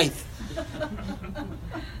of faith.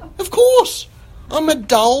 Of course. I'm a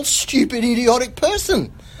dull, stupid, idiotic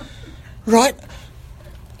person. Right?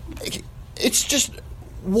 It's just,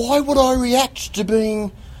 why would I react to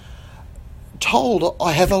being told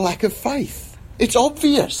I have a lack of faith? It's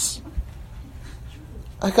obvious.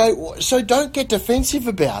 Okay, so don't get defensive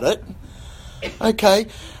about it. Okay,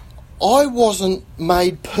 I wasn't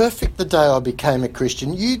made perfect the day I became a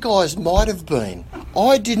Christian. You guys might have been.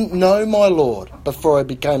 I didn't know my Lord before I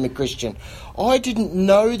became a Christian. I didn't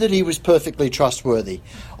know that he was perfectly trustworthy.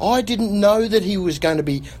 I didn't know that he was going to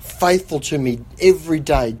be faithful to me every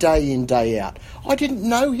day, day in, day out. I didn't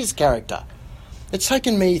know his character. It's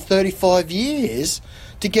taken me 35 years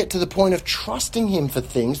to get to the point of trusting him for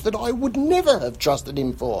things that I would never have trusted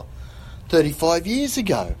him for 35 years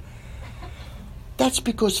ago. That's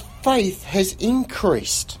because faith has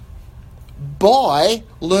increased by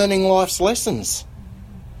learning life's lessons.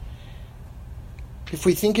 If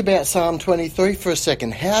we think about Psalm 23 for a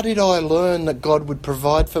second, how did I learn that God would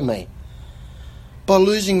provide for me? By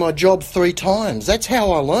losing my job 3 times. That's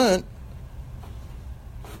how I learned.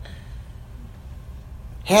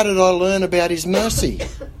 How did I learn about his mercy?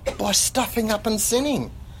 By stuffing up and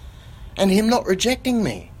sinning and him not rejecting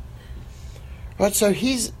me. Right, so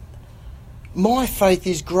my faith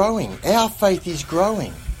is growing. Our faith is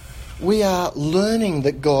growing. We are learning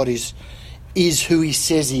that God is who he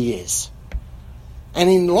says he is. And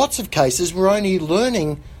in lots of cases, we're only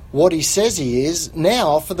learning what he says he is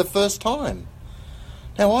now for the first time.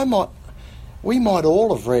 Now, we might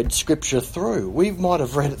all have read Scripture through. We might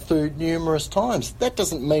have read it through numerous times. That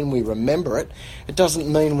doesn't mean we remember it. It doesn't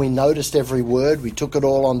mean we noticed every word. We took it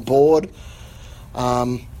all on board.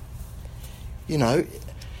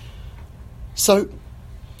 So,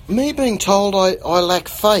 me being told I lack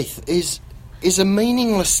faith is a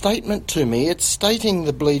meaningless statement to me. It's stating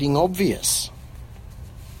the bleeding obvious.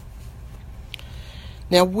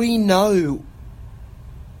 Now we know,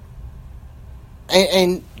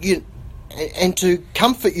 and to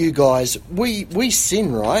comfort you guys, we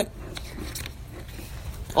sin, right?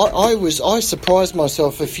 I surprised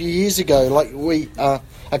myself a few years ago,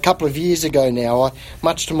 a couple of years ago now.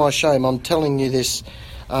 Much to my shame, I'm telling you this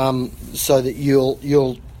so that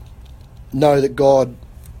you'll know that God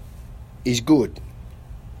is good.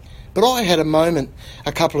 But I had a moment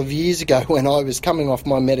a couple of years ago when I was coming off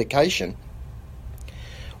my medication,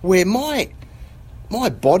 where my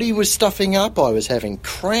body was stuffing up. I was having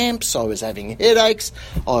cramps, I was having headaches,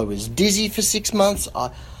 I was dizzy for 6 months,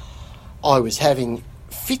 I was having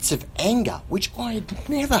fits of anger, which I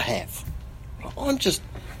never have.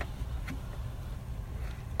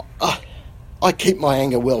 I keep my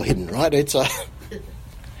anger well hidden, right? It's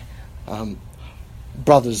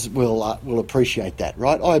brothers will appreciate that,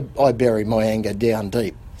 right? I bury my anger down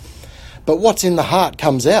deep. But what's in the heart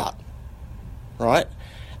comes out, right?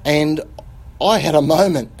 And I had a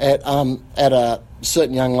moment at a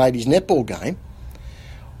certain young lady's netball game.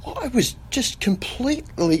 I was just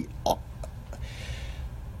completely...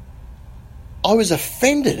 I was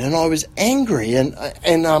offended and I was angry and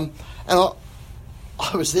I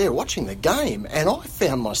was there watching the game and I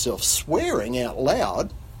found myself swearing out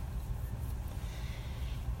loud.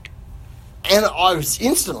 And I was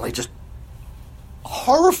instantly just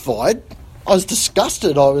horrified. I was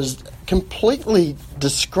disgusted. I was completely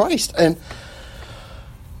disgraced. And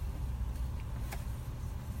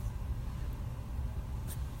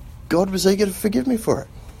God was eager to forgive me for it.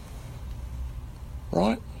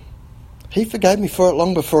 Right? He forgave me for it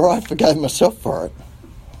long before I forgave myself for it.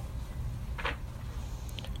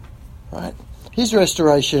 Right? His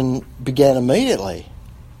restoration began immediately.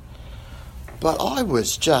 But I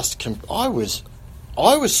was sideswiped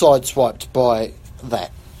by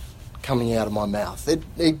that coming out of my mouth.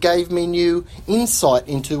 It gave me new insight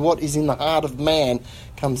into what is in the heart of man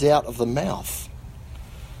comes out of the mouth.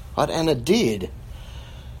 Right? And it did.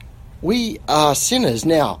 We are sinners.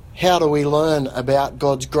 Now, how do we learn about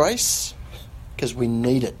God's grace? Because we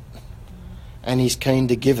need it. And he's keen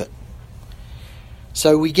to give it.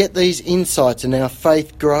 So we get these insights and our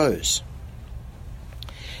faith grows.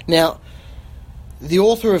 Now, the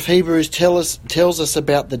author of Hebrews tells us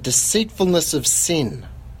about the deceitfulness of sin.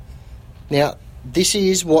 Now, this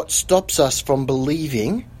is what stops us from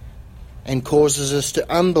believing and causes us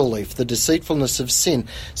to unbelief, the deceitfulness of sin.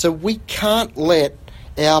 So we can't let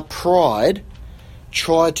our pride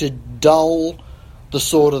try to dull the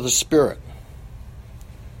sword of the Spirit.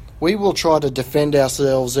 We will try to defend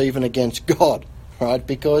ourselves even against God, right?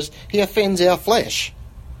 Because he offends our flesh.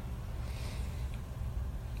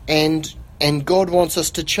 And God wants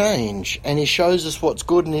us to change, and he shows us what's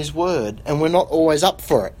good in his word, and we're not always up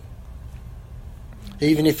for it.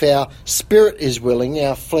 Even if our spirit is willing,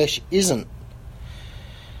 our flesh isn't.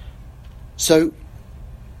 So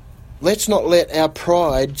let's not let our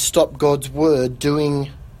pride stop God's word doing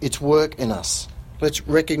its work in us. Let's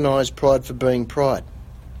recognise pride for being pride.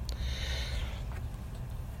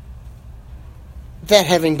 That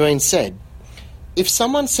having been said, if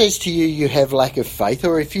someone says to you you have lack of faith,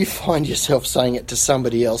 or if you find yourself saying it to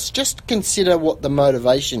somebody else, just consider what the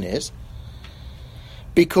motivation is.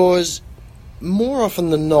 Because more often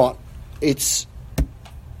than not, it's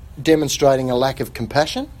demonstrating a lack of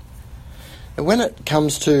compassion. And when it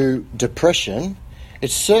comes to depression,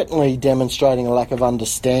 it's certainly demonstrating a lack of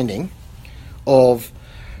understanding of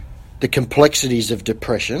the complexities of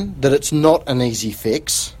depression, that it's not an easy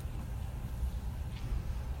fix.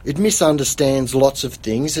 It misunderstands lots of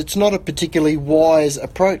things. It's not a particularly wise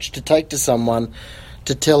approach to take to someone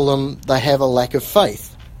to tell them they have a lack of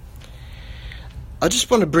faith. I just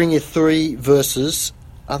want to bring you 3 verses.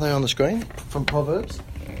 Are they on the screen? From Proverbs?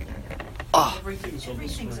 Everything's on the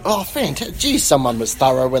screen. Oh, fantastic. Geez, someone was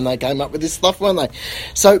thorough when they came up with this stuff, weren't they?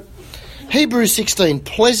 So, Hebrews 16,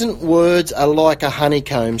 pleasant words are like a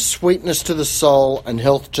honeycomb, sweetness to the soul and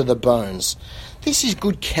health to the bones. This is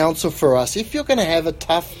good counsel for us. If you're going to have a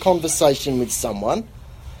tough conversation with someone,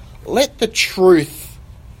 let the truth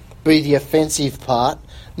be the offensive part,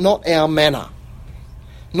 not our manner,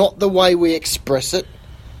 not the way we express it.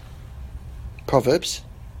 Proverbs.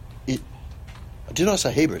 Did I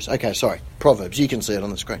say Hebrews? Okay, sorry. Proverbs. You can see it on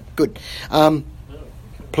the screen. Good.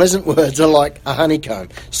 Pleasant words are like a honeycomb,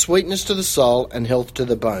 sweetness to the soul and health to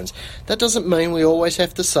the bones. That doesn't mean we always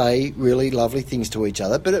have to say really lovely things to each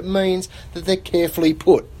other, but it means that they're carefully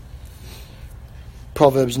put.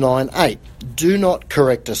 Proverbs 9:8. Do not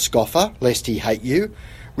correct a scoffer, lest he hate you.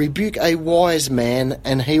 Rebuke a wise man,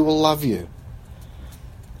 and he will love you.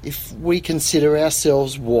 If we consider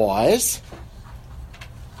ourselves wise,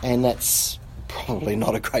 and that's probably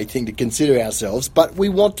not a great thing to consider ourselves, but we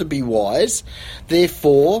want to be wise,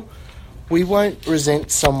 therefore we won't resent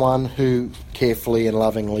someone who carefully and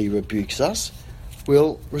lovingly rebukes us.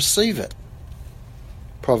 We'll receive it.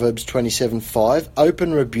 Proverbs 27:5.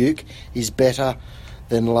 Open rebuke is better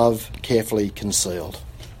than love carefully concealed.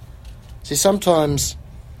 See, sometimes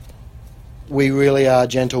we really are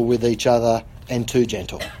gentle with each other and too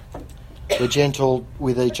gentle. We're gentle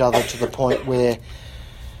with each other to the point where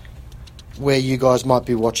you guys might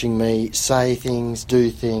be watching me say things, do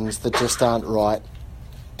things that just aren't right,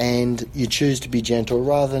 and you choose to be gentle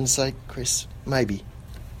rather than say, Chris, maybe,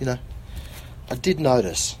 I did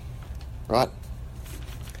notice, right?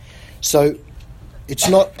 So it's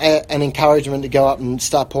not an encouragement to go up and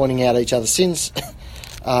start pointing out each other's sins.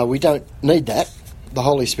 We don't need that. The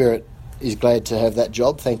Holy Spirit is glad to have that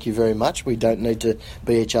job. Thank you very much. We don't need to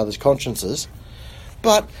be each other's consciences.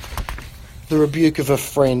 But the rebuke of a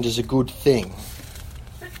friend is a good thing.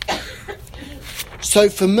 So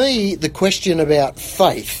for me, the question about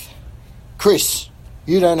faith, Chris,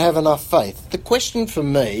 you don't have enough faith. The question for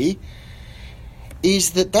me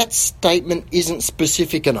is that statement isn't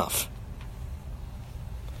specific enough.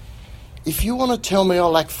 If you want to tell me I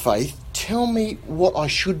lack faith, tell me what I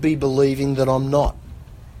should be believing that I'm not.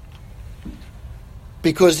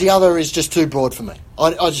 Because the other is just too broad for me.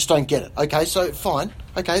 I just don't get it. Okay, so fine.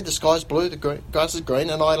 Okay, the sky's blue, the grass is green,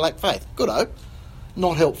 and I lack faith. Good-o.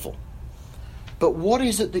 Not helpful. But what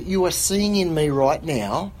is it that you are seeing in me right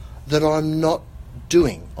now that I'm not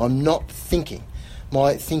doing? I'm not thinking.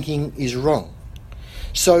 My thinking is wrong.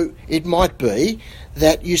 So it might be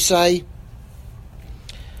that you say,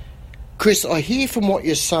 Chris, I hear from what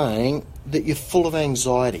you're saying that you're full of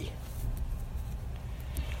anxiety.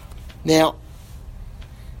 Now,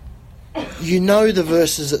 you know the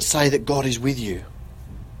verses that say that God is with you.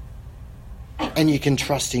 And you can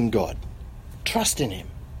trust in God. Trust in Him.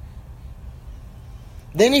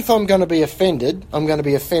 Then if I'm going to be offended, I'm going to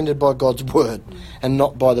be offended by God's word and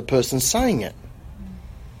not by the person saying it.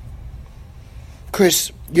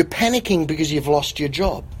 Chris, you're panicking because you've lost your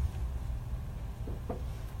job.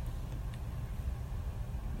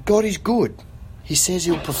 God is good. He says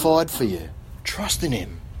He'll provide for you. Trust in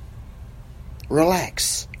Him.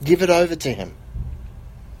 Relax. Give it over to Him.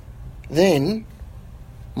 Then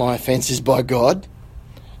my offence is by God,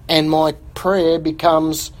 and my prayer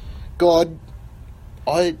becomes, God,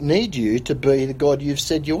 I need you to be the God you've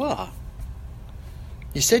said you are.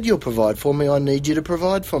 You said you'll provide for me. I need you to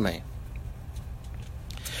provide for me.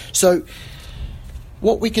 So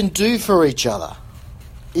what we can do for each other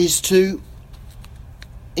is to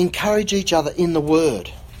encourage each other in the Word.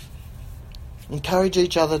 Encourage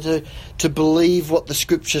each other to believe what the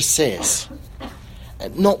Scripture says.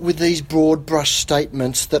 Not with these broad brush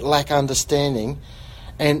statements that lack understanding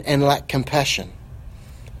and lack compassion.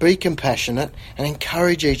 Be compassionate and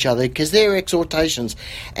encourage each other because they're exhortations.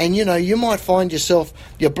 And you might find yourself,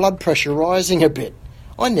 your blood pressure rising a bit.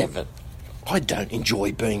 I don't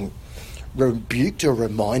enjoy being rebuked or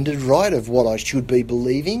reminded, right, of what I should be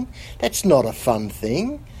believing. That's not a fun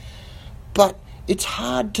thing. But it's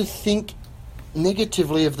hard to think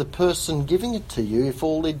negatively of the person giving it to you if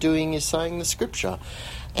all they're doing is saying the Scripture.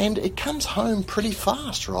 And it comes home pretty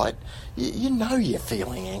fast, right? You know you're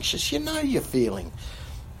feeling anxious. You know you're feeling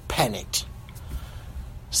panicked.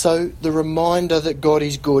 So the reminder that God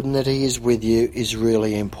is good and that He is with you is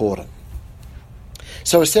really important.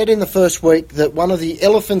 So I said in the first week that one of the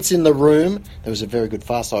elephants in the room, there was a very good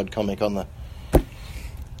Far Side comic on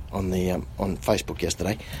Facebook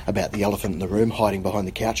yesterday about the elephant in the room hiding behind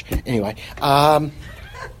the couch. Anyway,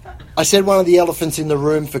 I said one of the elephants in the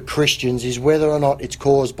room for Christians is whether or not it's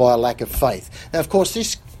caused by a lack of faith. Now, of course,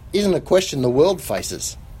 this isn't a question the world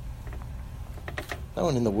faces. No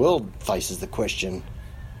one in the world faces the question,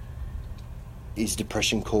 is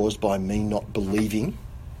depression caused by me not believing?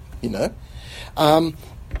 You know? And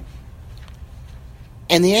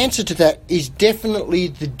the answer to that is definitely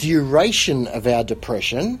the duration of our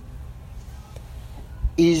depression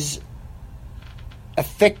is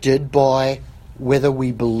affected by whether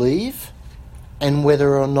we believe and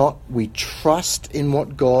whether or not we trust in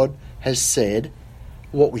what God has said,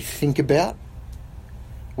 what we think about,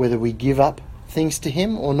 whether we give up things to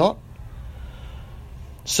Him or not.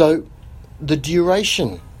 So the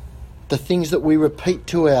duration, the things that we repeat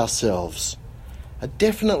to ourselves, are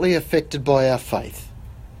definitely affected by our faith.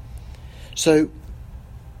 So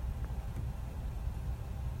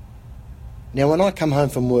now when I come home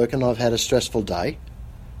from work and I've had a stressful day,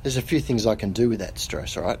 there's a few things I can do with that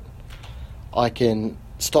stress, right? I can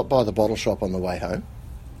stop by the bottle shop on the way home.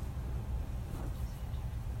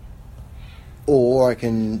 Or I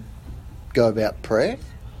can go about prayer.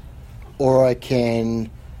 Or I can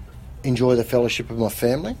enjoy the fellowship of my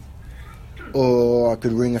family. Or I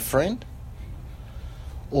could ring a friend.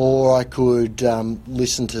 Or I could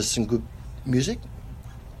listen to some good music.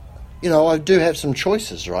 You know, I do have some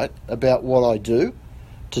choices, right, about what I do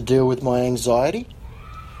to deal with my anxiety.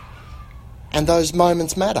 And those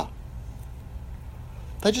moments matter.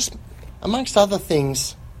 They just, amongst other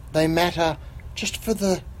things, they matter just for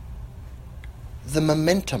the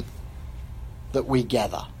momentum that we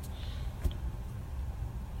gather.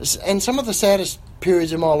 And some of the saddest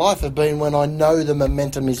periods of my life have been when I know the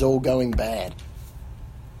momentum is all going bad.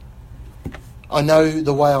 I know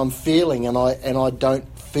the way I'm feeling and I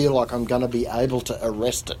don't feel like I'm going to be able to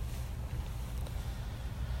arrest it.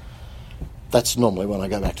 That's normally when I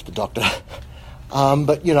go back to the doctor.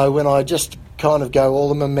 But, you know, when I just kind of go, all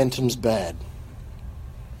the momentum's bad.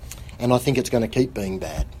 And I think it's going to keep being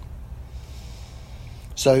bad.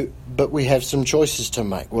 So, but we have some choices to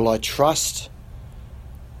make. Will I trust?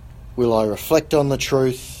 Will I reflect on the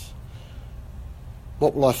truth?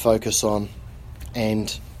 What will I focus on?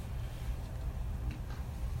 And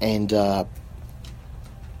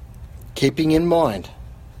keeping in mind,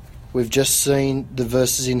 we've just seen the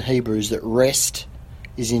verses in Hebrews that rest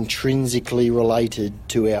is intrinsically related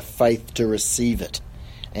to our faith to receive it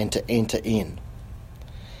and to enter in.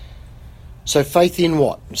 So faith in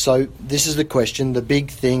what? So this is the question, the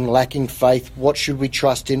big thing, lacking faith, what should we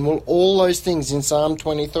trust in? Well, all those things in Psalm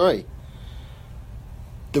 23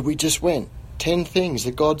 that we just went. 10 things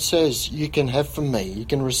that God says you can have from me, you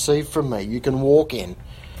can receive from me, you can walk in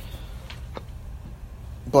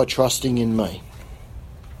by trusting in me.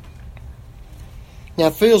 Now,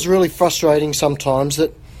 it feels really frustrating sometimes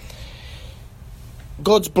that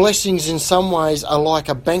God's blessings in some ways are like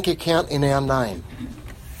a bank account in our name.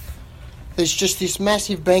 There's just this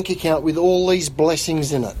massive bank account with all these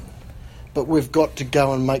blessings in it, but we've got to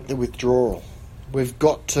go and make the withdrawal. We've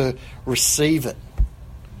got to receive it.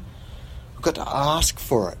 We've got to ask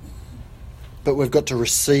for it, but we've got to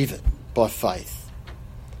receive it by faith.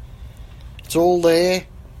 It's all there,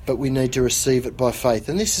 but we need to receive it by faith.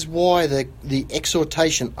 And this is why the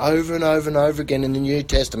exhortation over and over and over again in the New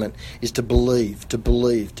Testament is to believe, to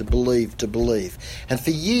believe, to believe, to believe. And for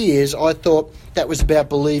years I thought that was about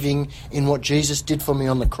believing in what Jesus did for me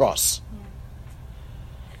on the cross.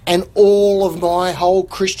 And all of my whole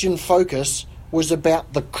Christian focus was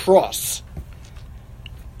about the cross.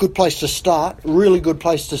 Good place to start, really good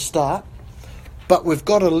place to start. But we've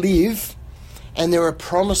got to live, and there are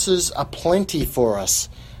promises aplenty for us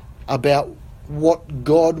about what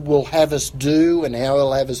God will have us do and how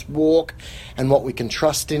He'll have us walk and what we can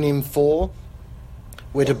trust in Him for.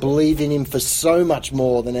 We're to believe in Him for so much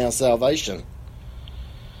more than our salvation.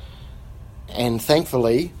 And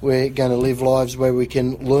thankfully, we're going to live lives where we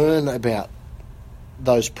can learn about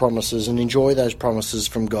those promises and enjoy those promises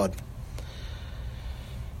from God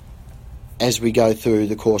as we go through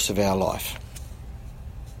the course of our life.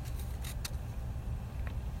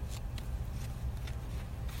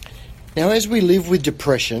 Now, as we live with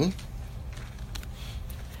depression,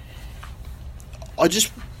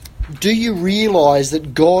 do you realise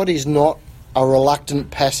that God is not a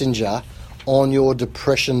reluctant passenger on your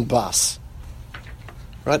depression bus.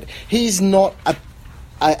 Right? He's not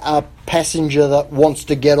a passenger that wants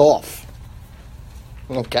to get off.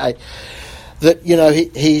 Okay? That,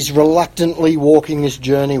 he's reluctantly walking this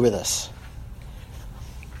journey with us.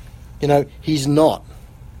 He's not.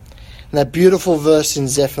 And that beautiful verse in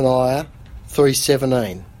Zephaniah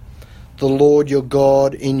 3:17. The Lord your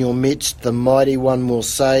God in your midst, the mighty one will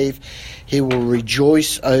save. He will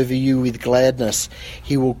rejoice over you with gladness.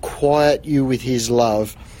 He will quiet you with his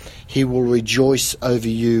love. He will rejoice over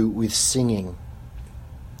you with singing.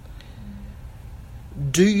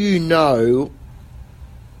 Do you know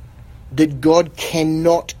that God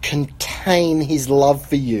cannot contain his love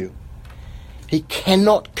for you? He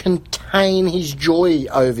cannot contain his joy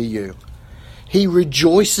over you. He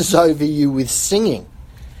rejoices over you with singing.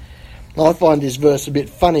 I find this verse a bit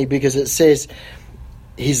funny because it says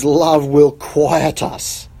his love will quiet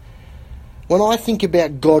us. When I think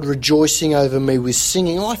about God rejoicing over me with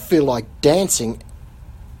singing, I feel like dancing,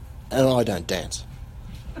 and I don't dance.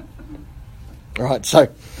 Right, so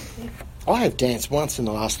I have danced once in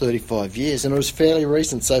the last 35 years, and it was fairly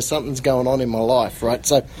recent, so something's going on in my life, right?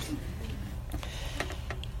 So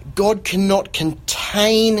God cannot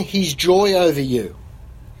contain his joy over you.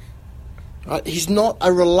 Right? He's not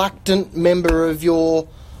a reluctant member of your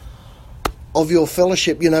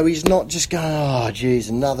fellowship. He's not just going, oh, geez,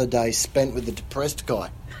 another day spent with the depressed guy.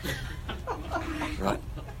 Right?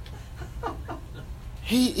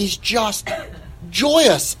 He is just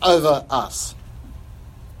joyous over us.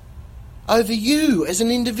 Over you as an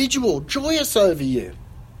individual. Joyous over you.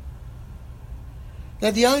 Now,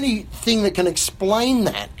 the only thing that can explain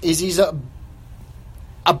that is his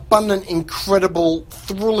abundant, incredible,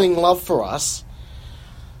 thrilling love for us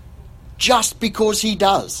just because he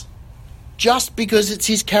does. Just because it's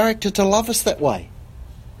his character to love us that way.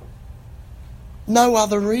 No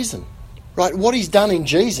other reason. Right? What he's done in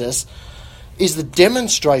Jesus is the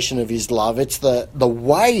demonstration of his love. It's the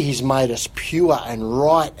way he's made us pure and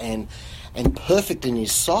right and perfect in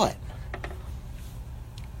his sight.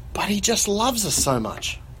 But he just loves us so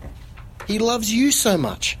much. He loves you so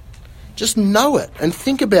much. Just know it and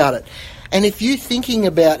think about it. And if you're thinking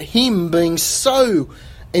about him being so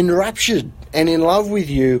enraptured and in love with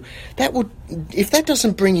you, if that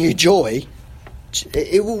doesn't bring you joy,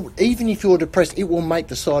 it will, even if you're depressed, it will make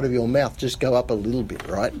the side of your mouth just go up a little bit,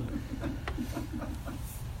 right?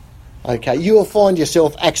 Okay, you will find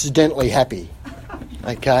yourself accidentally happy.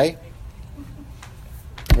 Okay?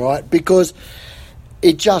 Right? Because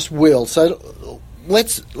it just will. So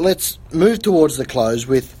let's move towards the close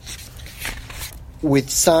with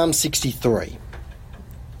Psalm 63.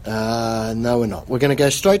 No, we're not. We're going to go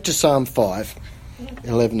straight to Psalm 5,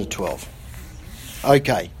 11 to 12.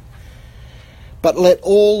 Okay. But let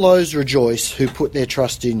all those rejoice who put their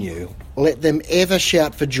trust in you. Let them ever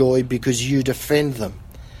shout for joy because you defend them.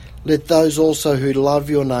 Let those also who love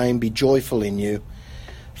your name be joyful in you.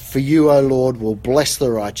 For you, O Lord, will bless the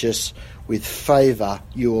righteous. With favour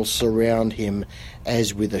you will surround him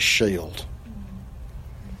as with a shield.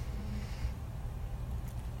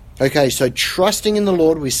 Okay, so trusting in the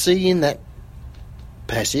Lord, we see in that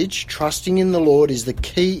passage, trusting in the Lord is the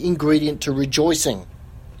key ingredient to rejoicing.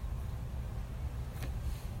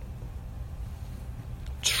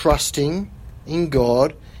 Trusting in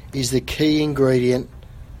God is the key ingredient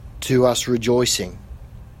to us rejoicing.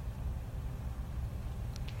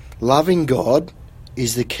 Loving God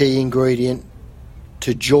is the key ingredient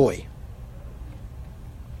to joy.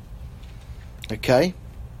 Okay?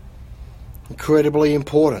 Incredibly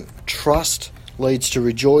important. Trust leads to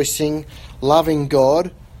rejoicing. Loving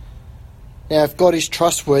God. Now, if God is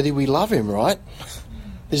trustworthy, we love him, right?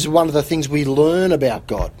 This is one of the things we learn about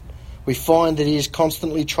God. We find that he is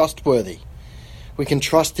constantly trustworthy. We can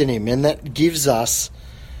trust in him, and that gives us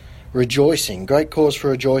rejoicing, great cause for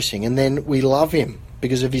rejoicing. And then we love him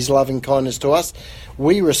because of his loving kindness to us.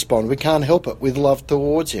 We respond, we can't help it, with love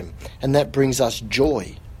towards him, and that brings us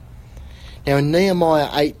joy. Now in Nehemiah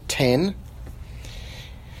 8:10,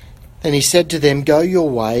 and he said to them, go your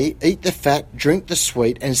way, eat the fat, drink the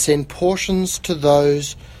sweet, and send portions to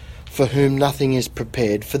those for whom nothing is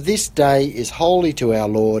prepared. For this day is holy to our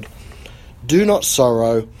Lord. Do not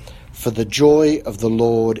sorrow, for the joy of the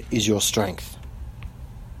Lord is your strength.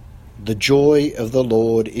 The joy of the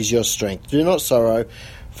Lord is your strength. Do not sorrow,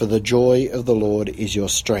 for the joy of the Lord is your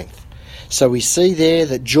strength. So we see there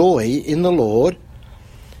that joy in the Lord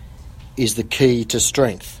is the key to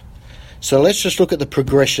strength. So let's just look at the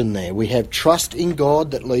progression there. We have trust in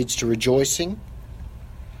God that leads to rejoicing.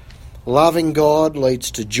 Loving God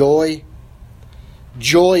leads to joy.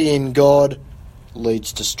 Joy in God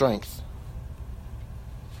leads to strength.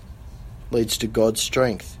 leads to God's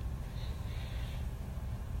strength.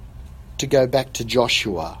 To go back to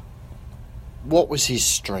Joshua, what was his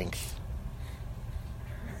strength?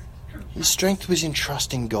 His strength was in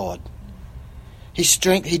trusting God. His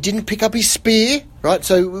strength, he didn't pick up his spear, right?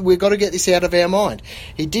 So we've got to get this out of our mind.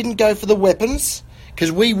 He didn't go for the weapons,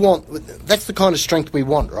 because that's the kind of strength we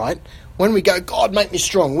want, right? When we go, God, make me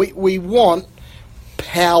strong, we want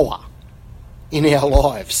power in our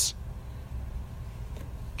lives.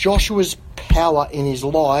 Joshua's power in his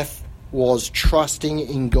life was trusting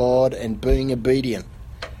in God and being obedient.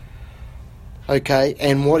 Okay,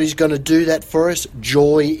 and what is going to do that for us?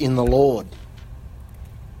 Joy in the Lord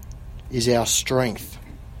is our strength.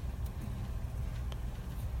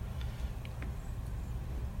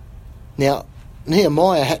 Now,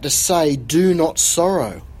 Nehemiah had to say, do not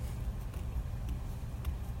sorrow,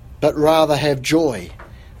 but rather have joy.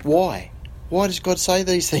 Why? Why does God say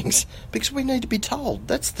these things? Because we need to be told.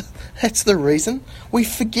 That's the reason. We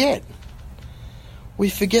forget. We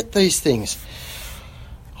forget these things.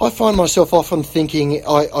 I find myself often thinking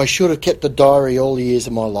I should have kept a diary all the years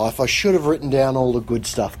of my life. I should have written down all the good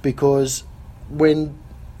stuff, because when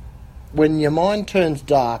your mind turns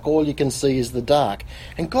dark, all you can see is the dark.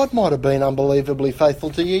 And God might have been unbelievably faithful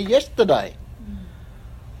to you yesterday.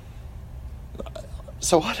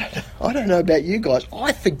 So I don't know about you guys.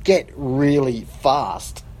 I forget really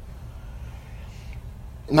fast.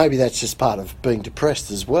 Maybe that's just part of being depressed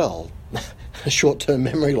as well, a short-term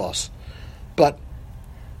memory loss. But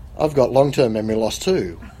I've got long-term memory loss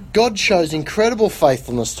too. God shows incredible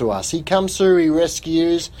faithfulness to us. He comes through, he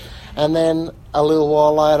rescues, and then a little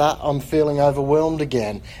while later I'm feeling overwhelmed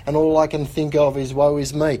again, and all I can think of is woe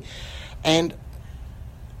is me. And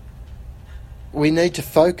we need to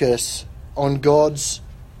focus on God's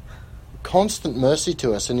constant mercy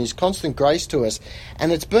to us and his constant grace to us.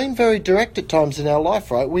 And it's been very direct at times in our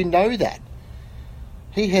life, right? We know that.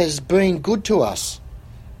 He has been good to us.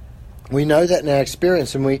 We know that in our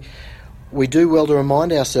experience, and we do well to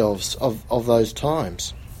remind ourselves of those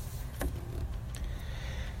times.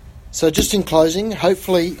 So just in closing,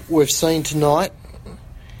 hopefully we've seen tonight,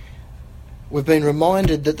 we've been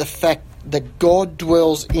reminded that the fact that God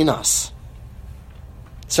dwells in us.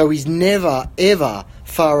 So he's never, ever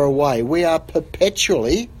far away. We are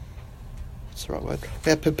perpetually, that's the right word,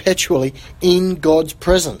 we are perpetually in God's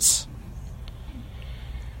presence.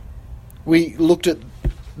 We looked at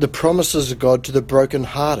the promises of God to the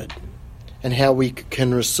brokenhearted and how we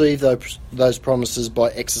can receive those promises by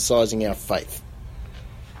exercising our faith.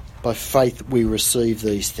 By faith we receive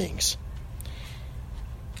these things.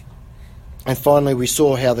 And finally we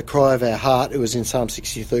saw how the cry of our heart, it was in Psalm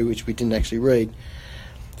 63, which we didn't actually read,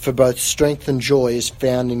 for both strength and joy is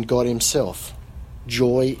found in God himself.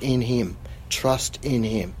 Joy in him. Trust in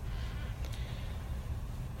him.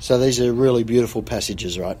 So these are really beautiful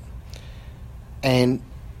passages, right? And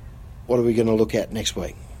what are we going to look at next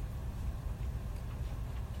week?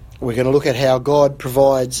 We're going to look at how God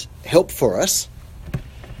provides help for us,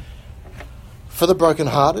 for the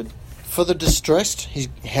brokenhearted, for the distressed,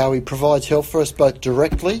 how he provides help for us both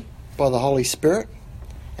directly by the Holy Spirit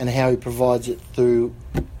and how he provides it through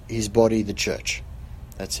his body, the church.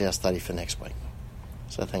 That's our study for next week.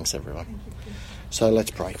 So thanks everyone. So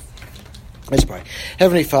let's pray. Let's pray.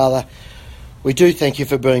 Heavenly Father, we do thank you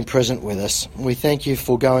for being present with us. We thank you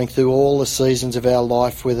for going through all the seasons of our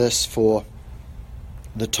life with us, for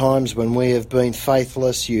the times when we have been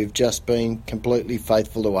faithless. You've just been completely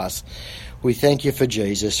faithful to us. We thank you for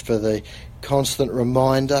Jesus, for the constant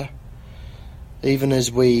reminder, even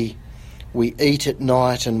as we eat at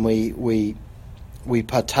night and we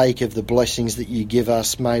partake of the blessings that you give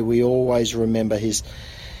us. May we always remember his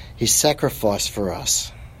sacrifice for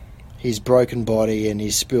us, his broken body and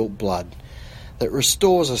his spilt blood that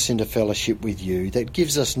restores us into fellowship with you, that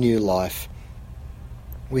gives us new life.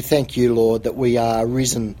 We thank you, Lord, that we are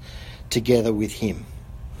risen together with him.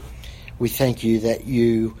 We thank you that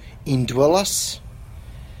you indwell us,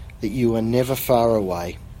 that you are never far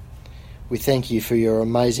away. We thank you for your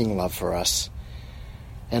amazing love for us.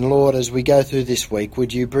 And Lord, as we go through this week,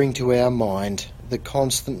 would you bring to our mind the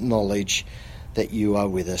constant knowledge that you are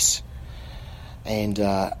with us and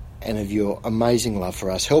of your amazing love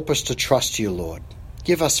for us. Help us to trust you, Lord.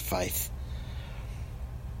 Give us faith.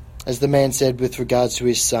 As the man said with regards to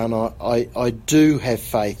his son, I do have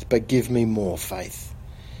faith, but give me more faith.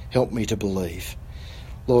 Help me to believe.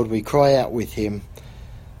 Lord, we cry out with him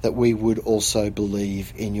that we would also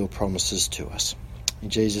believe in your promises to us. In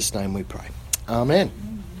Jesus' name we pray. Amen.